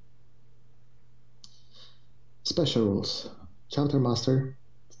 3 up. Special rules. Chapter Master,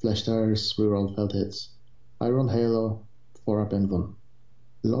 Flesh Tearers, reroll felt hits. Iron Halo, 4 up invuln.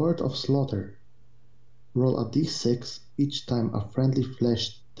 Lord of Slaughter. Roll a d6 each time a friendly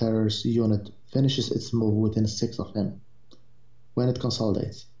Flesh Tearers unit finishes its move within 6 of him. When it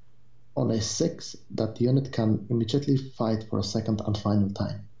consolidates. On a 6, that unit can immediately fight for a second and final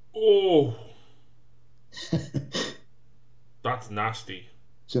time. Oh! That's nasty.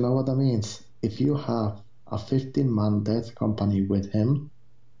 Do you know what that means? If you have a 15-man death company with him,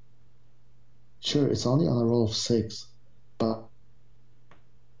 sure, it's only on a roll of 6, but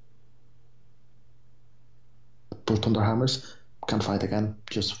Bull Thunderhammers can fight again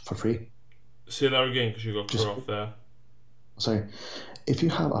just for free. Say that again, because you got cut off there. Sorry. If you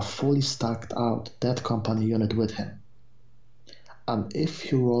have a fully stacked out death company unit with him, and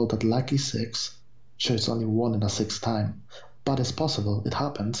if you roll that lucky 6, sure, it's only 1 in a 6 time, but it's possible, it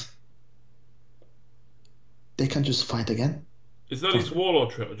happens, they can just fight again. Is that his warlord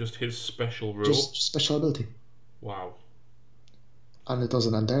trait or just his special rule? Just special ability. Wow. And it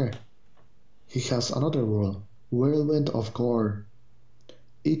doesn't end there. He has another rule, Whirlwind of Gore.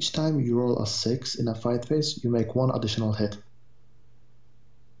 Each time you roll a 6 in a fight phase, you make 1 additional hit.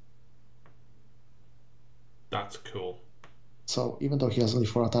 That's cool. So even though he has only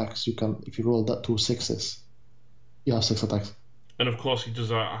 4 attacks, you can, if you roll that 2 6s, you have 6 attacks. And of course he does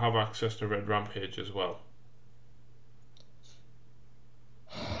have access to Red Rampage as well.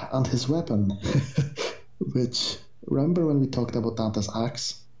 And his weapon, which, remember when we talked about Dante's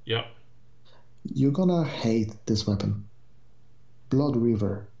axe? Yep. You're gonna hate this weapon. Blood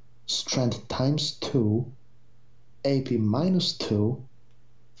River, strength times 2, AP minus 2,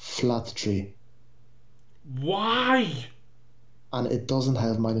 flat 3. Why? And it doesn't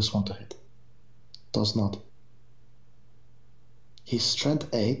have minus 1 to hit. Does not. He's strength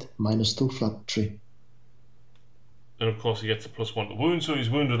 8, minus 2, flat 3. And of course he gets a +1 to wound, so he's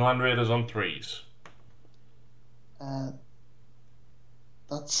wounded land raiders on 3s.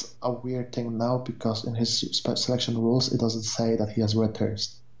 That's a weird thing now, because in his selection rules it doesn't say that he has red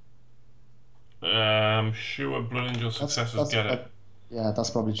thirst. Sure, Blood Angel successors get it. Yeah, that's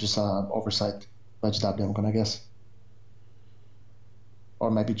probably just an oversight by GW, I'm gonna guess. Or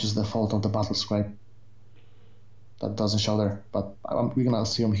maybe just the fault of the battle scribe. that doesn't show there, but we're gonna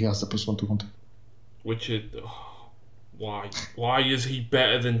assume he has the +1 to hunt. Which is... why? Why is he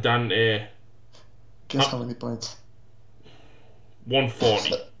better than Dante? Guess how many points?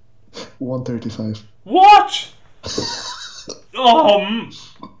 140. 135. What?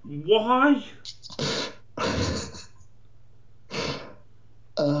 Why?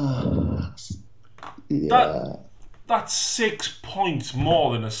 Yeah. That's 6 points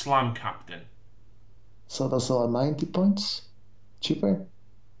more than a slam captain. So that's 90 points cheaper?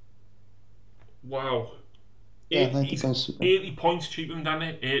 Wow. Yeah, 90 points cheaper. 80 points cheaper than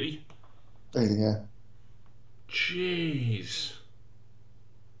Dante? 80? 80, yeah. Jeez.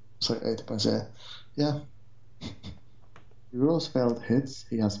 Sorry, 80 points, yeah. Yeah. He rolls failed hits.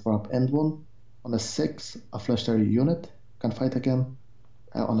 He has for up end 1. On a 6, a flesh terror unit can fight again.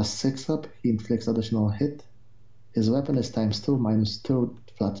 On a 6 up, he inflicts additional hit. His weapon is ×2, -2,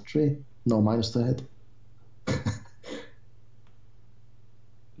 flat 3. No, -2 hit.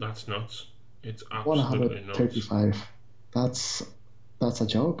 That's nuts. It's absolutely nuts. 135. That's a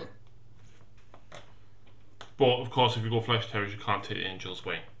joke. But of course, if you go flesh terrors, you can't take the Angel's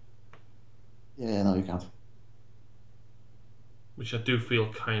Wing. Yeah, no, you can't. Which I do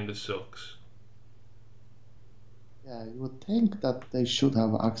feel kind of sucks. Yeah, you would think that they should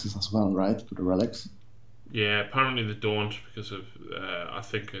have access as well, right, to the relics? Yeah, apparently they don't because of, I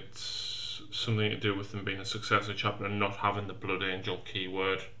think it's something to do with them being a successor chapter and not having the Blood Angel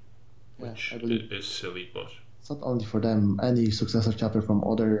keyword, which is silly, but... It's not only for them, any successor chapter from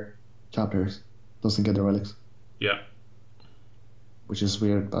other chapters doesn't get the relics. Yeah. Which is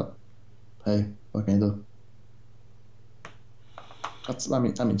weird, but hey, what can you do? I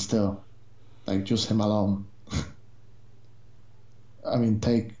mean, still, like, just him alone. I mean,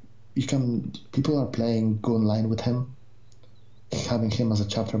 people are playing go in line with him, having him as a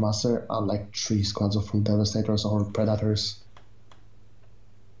chapter master and like 3 squads of full Devastators or Predators.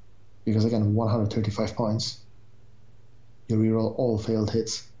 Because again, 135 points, you reroll all failed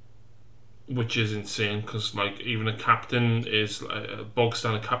hits. Which is insane, because like even a captain is, a bog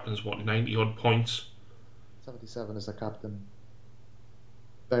standard captain's what, 90 odd points? 77 is a captain.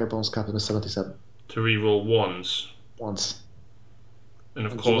 Bare bones captain is 77. To reroll once. And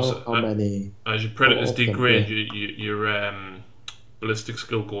of course, you know how many, as your predators degrade, your ballistic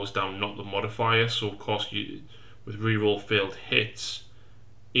skill goes down, not the modifier. So of course, with reroll failed hits,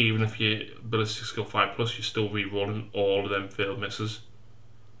 even if your ballistic skill 5+, you're still rerolling all of them failed misses.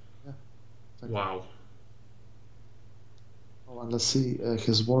 Yeah. Exactly. Wow. Oh, and let's see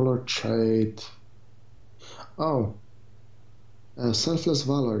his warlord trait. Oh, selfless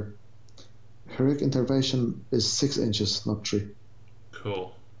valor. Heroic intervention is 6 inches, not 3.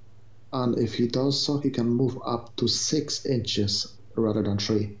 Cool. And if he does so, he can move up to 6 inches rather than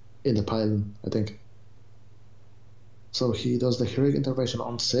 3 in the pile, I think. So he does the heroic intervention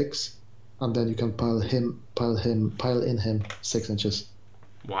on 6, and then you can pile in him 6 inches.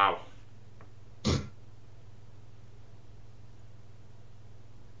 Wow.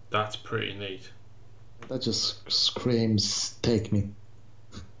 That's pretty neat. That just screams, take me.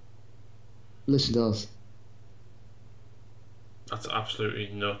 Literally does. That's absolutely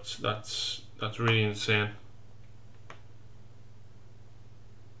nuts. That's really insane.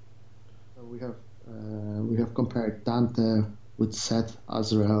 So we have compared Dante with Seth,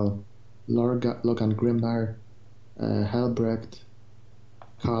 Azrael, Logan Grimnar, Helbrecht,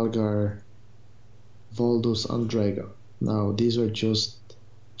 Kalgar, Voldus, and Drago. Now these are just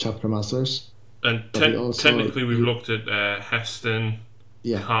chapter masters. And technically we've looked at Heston,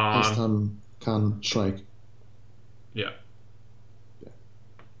 Khan. Heston, Khan, Shrike. Yeah.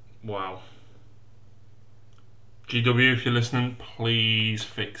 Wow. GW, if you're listening, please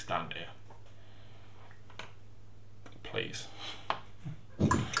fix Dante. Please.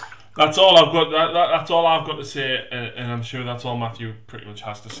 That's all I've got. That's all I've got to say, and I'm sure that's all Matthew pretty much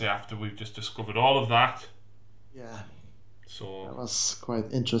has to say after we've just discovered all of that. Yeah. So that was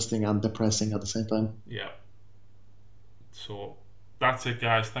quite interesting and depressing at the same time. Yeah. So that's it,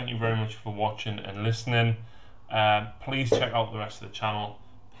 guys. Thank you very much for watching and listening. Please check out the rest of the channel.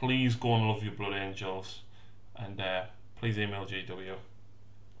 Please go and love your Blood Angels, and please email GW.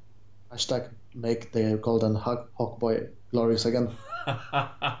 Hashtag make the golden hawk boy glorious again.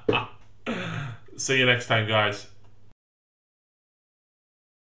 See you next time, guys.